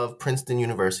 out of Princeton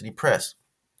University Press.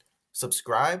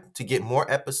 Subscribe to get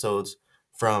more episodes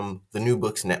from the New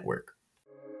Books Network.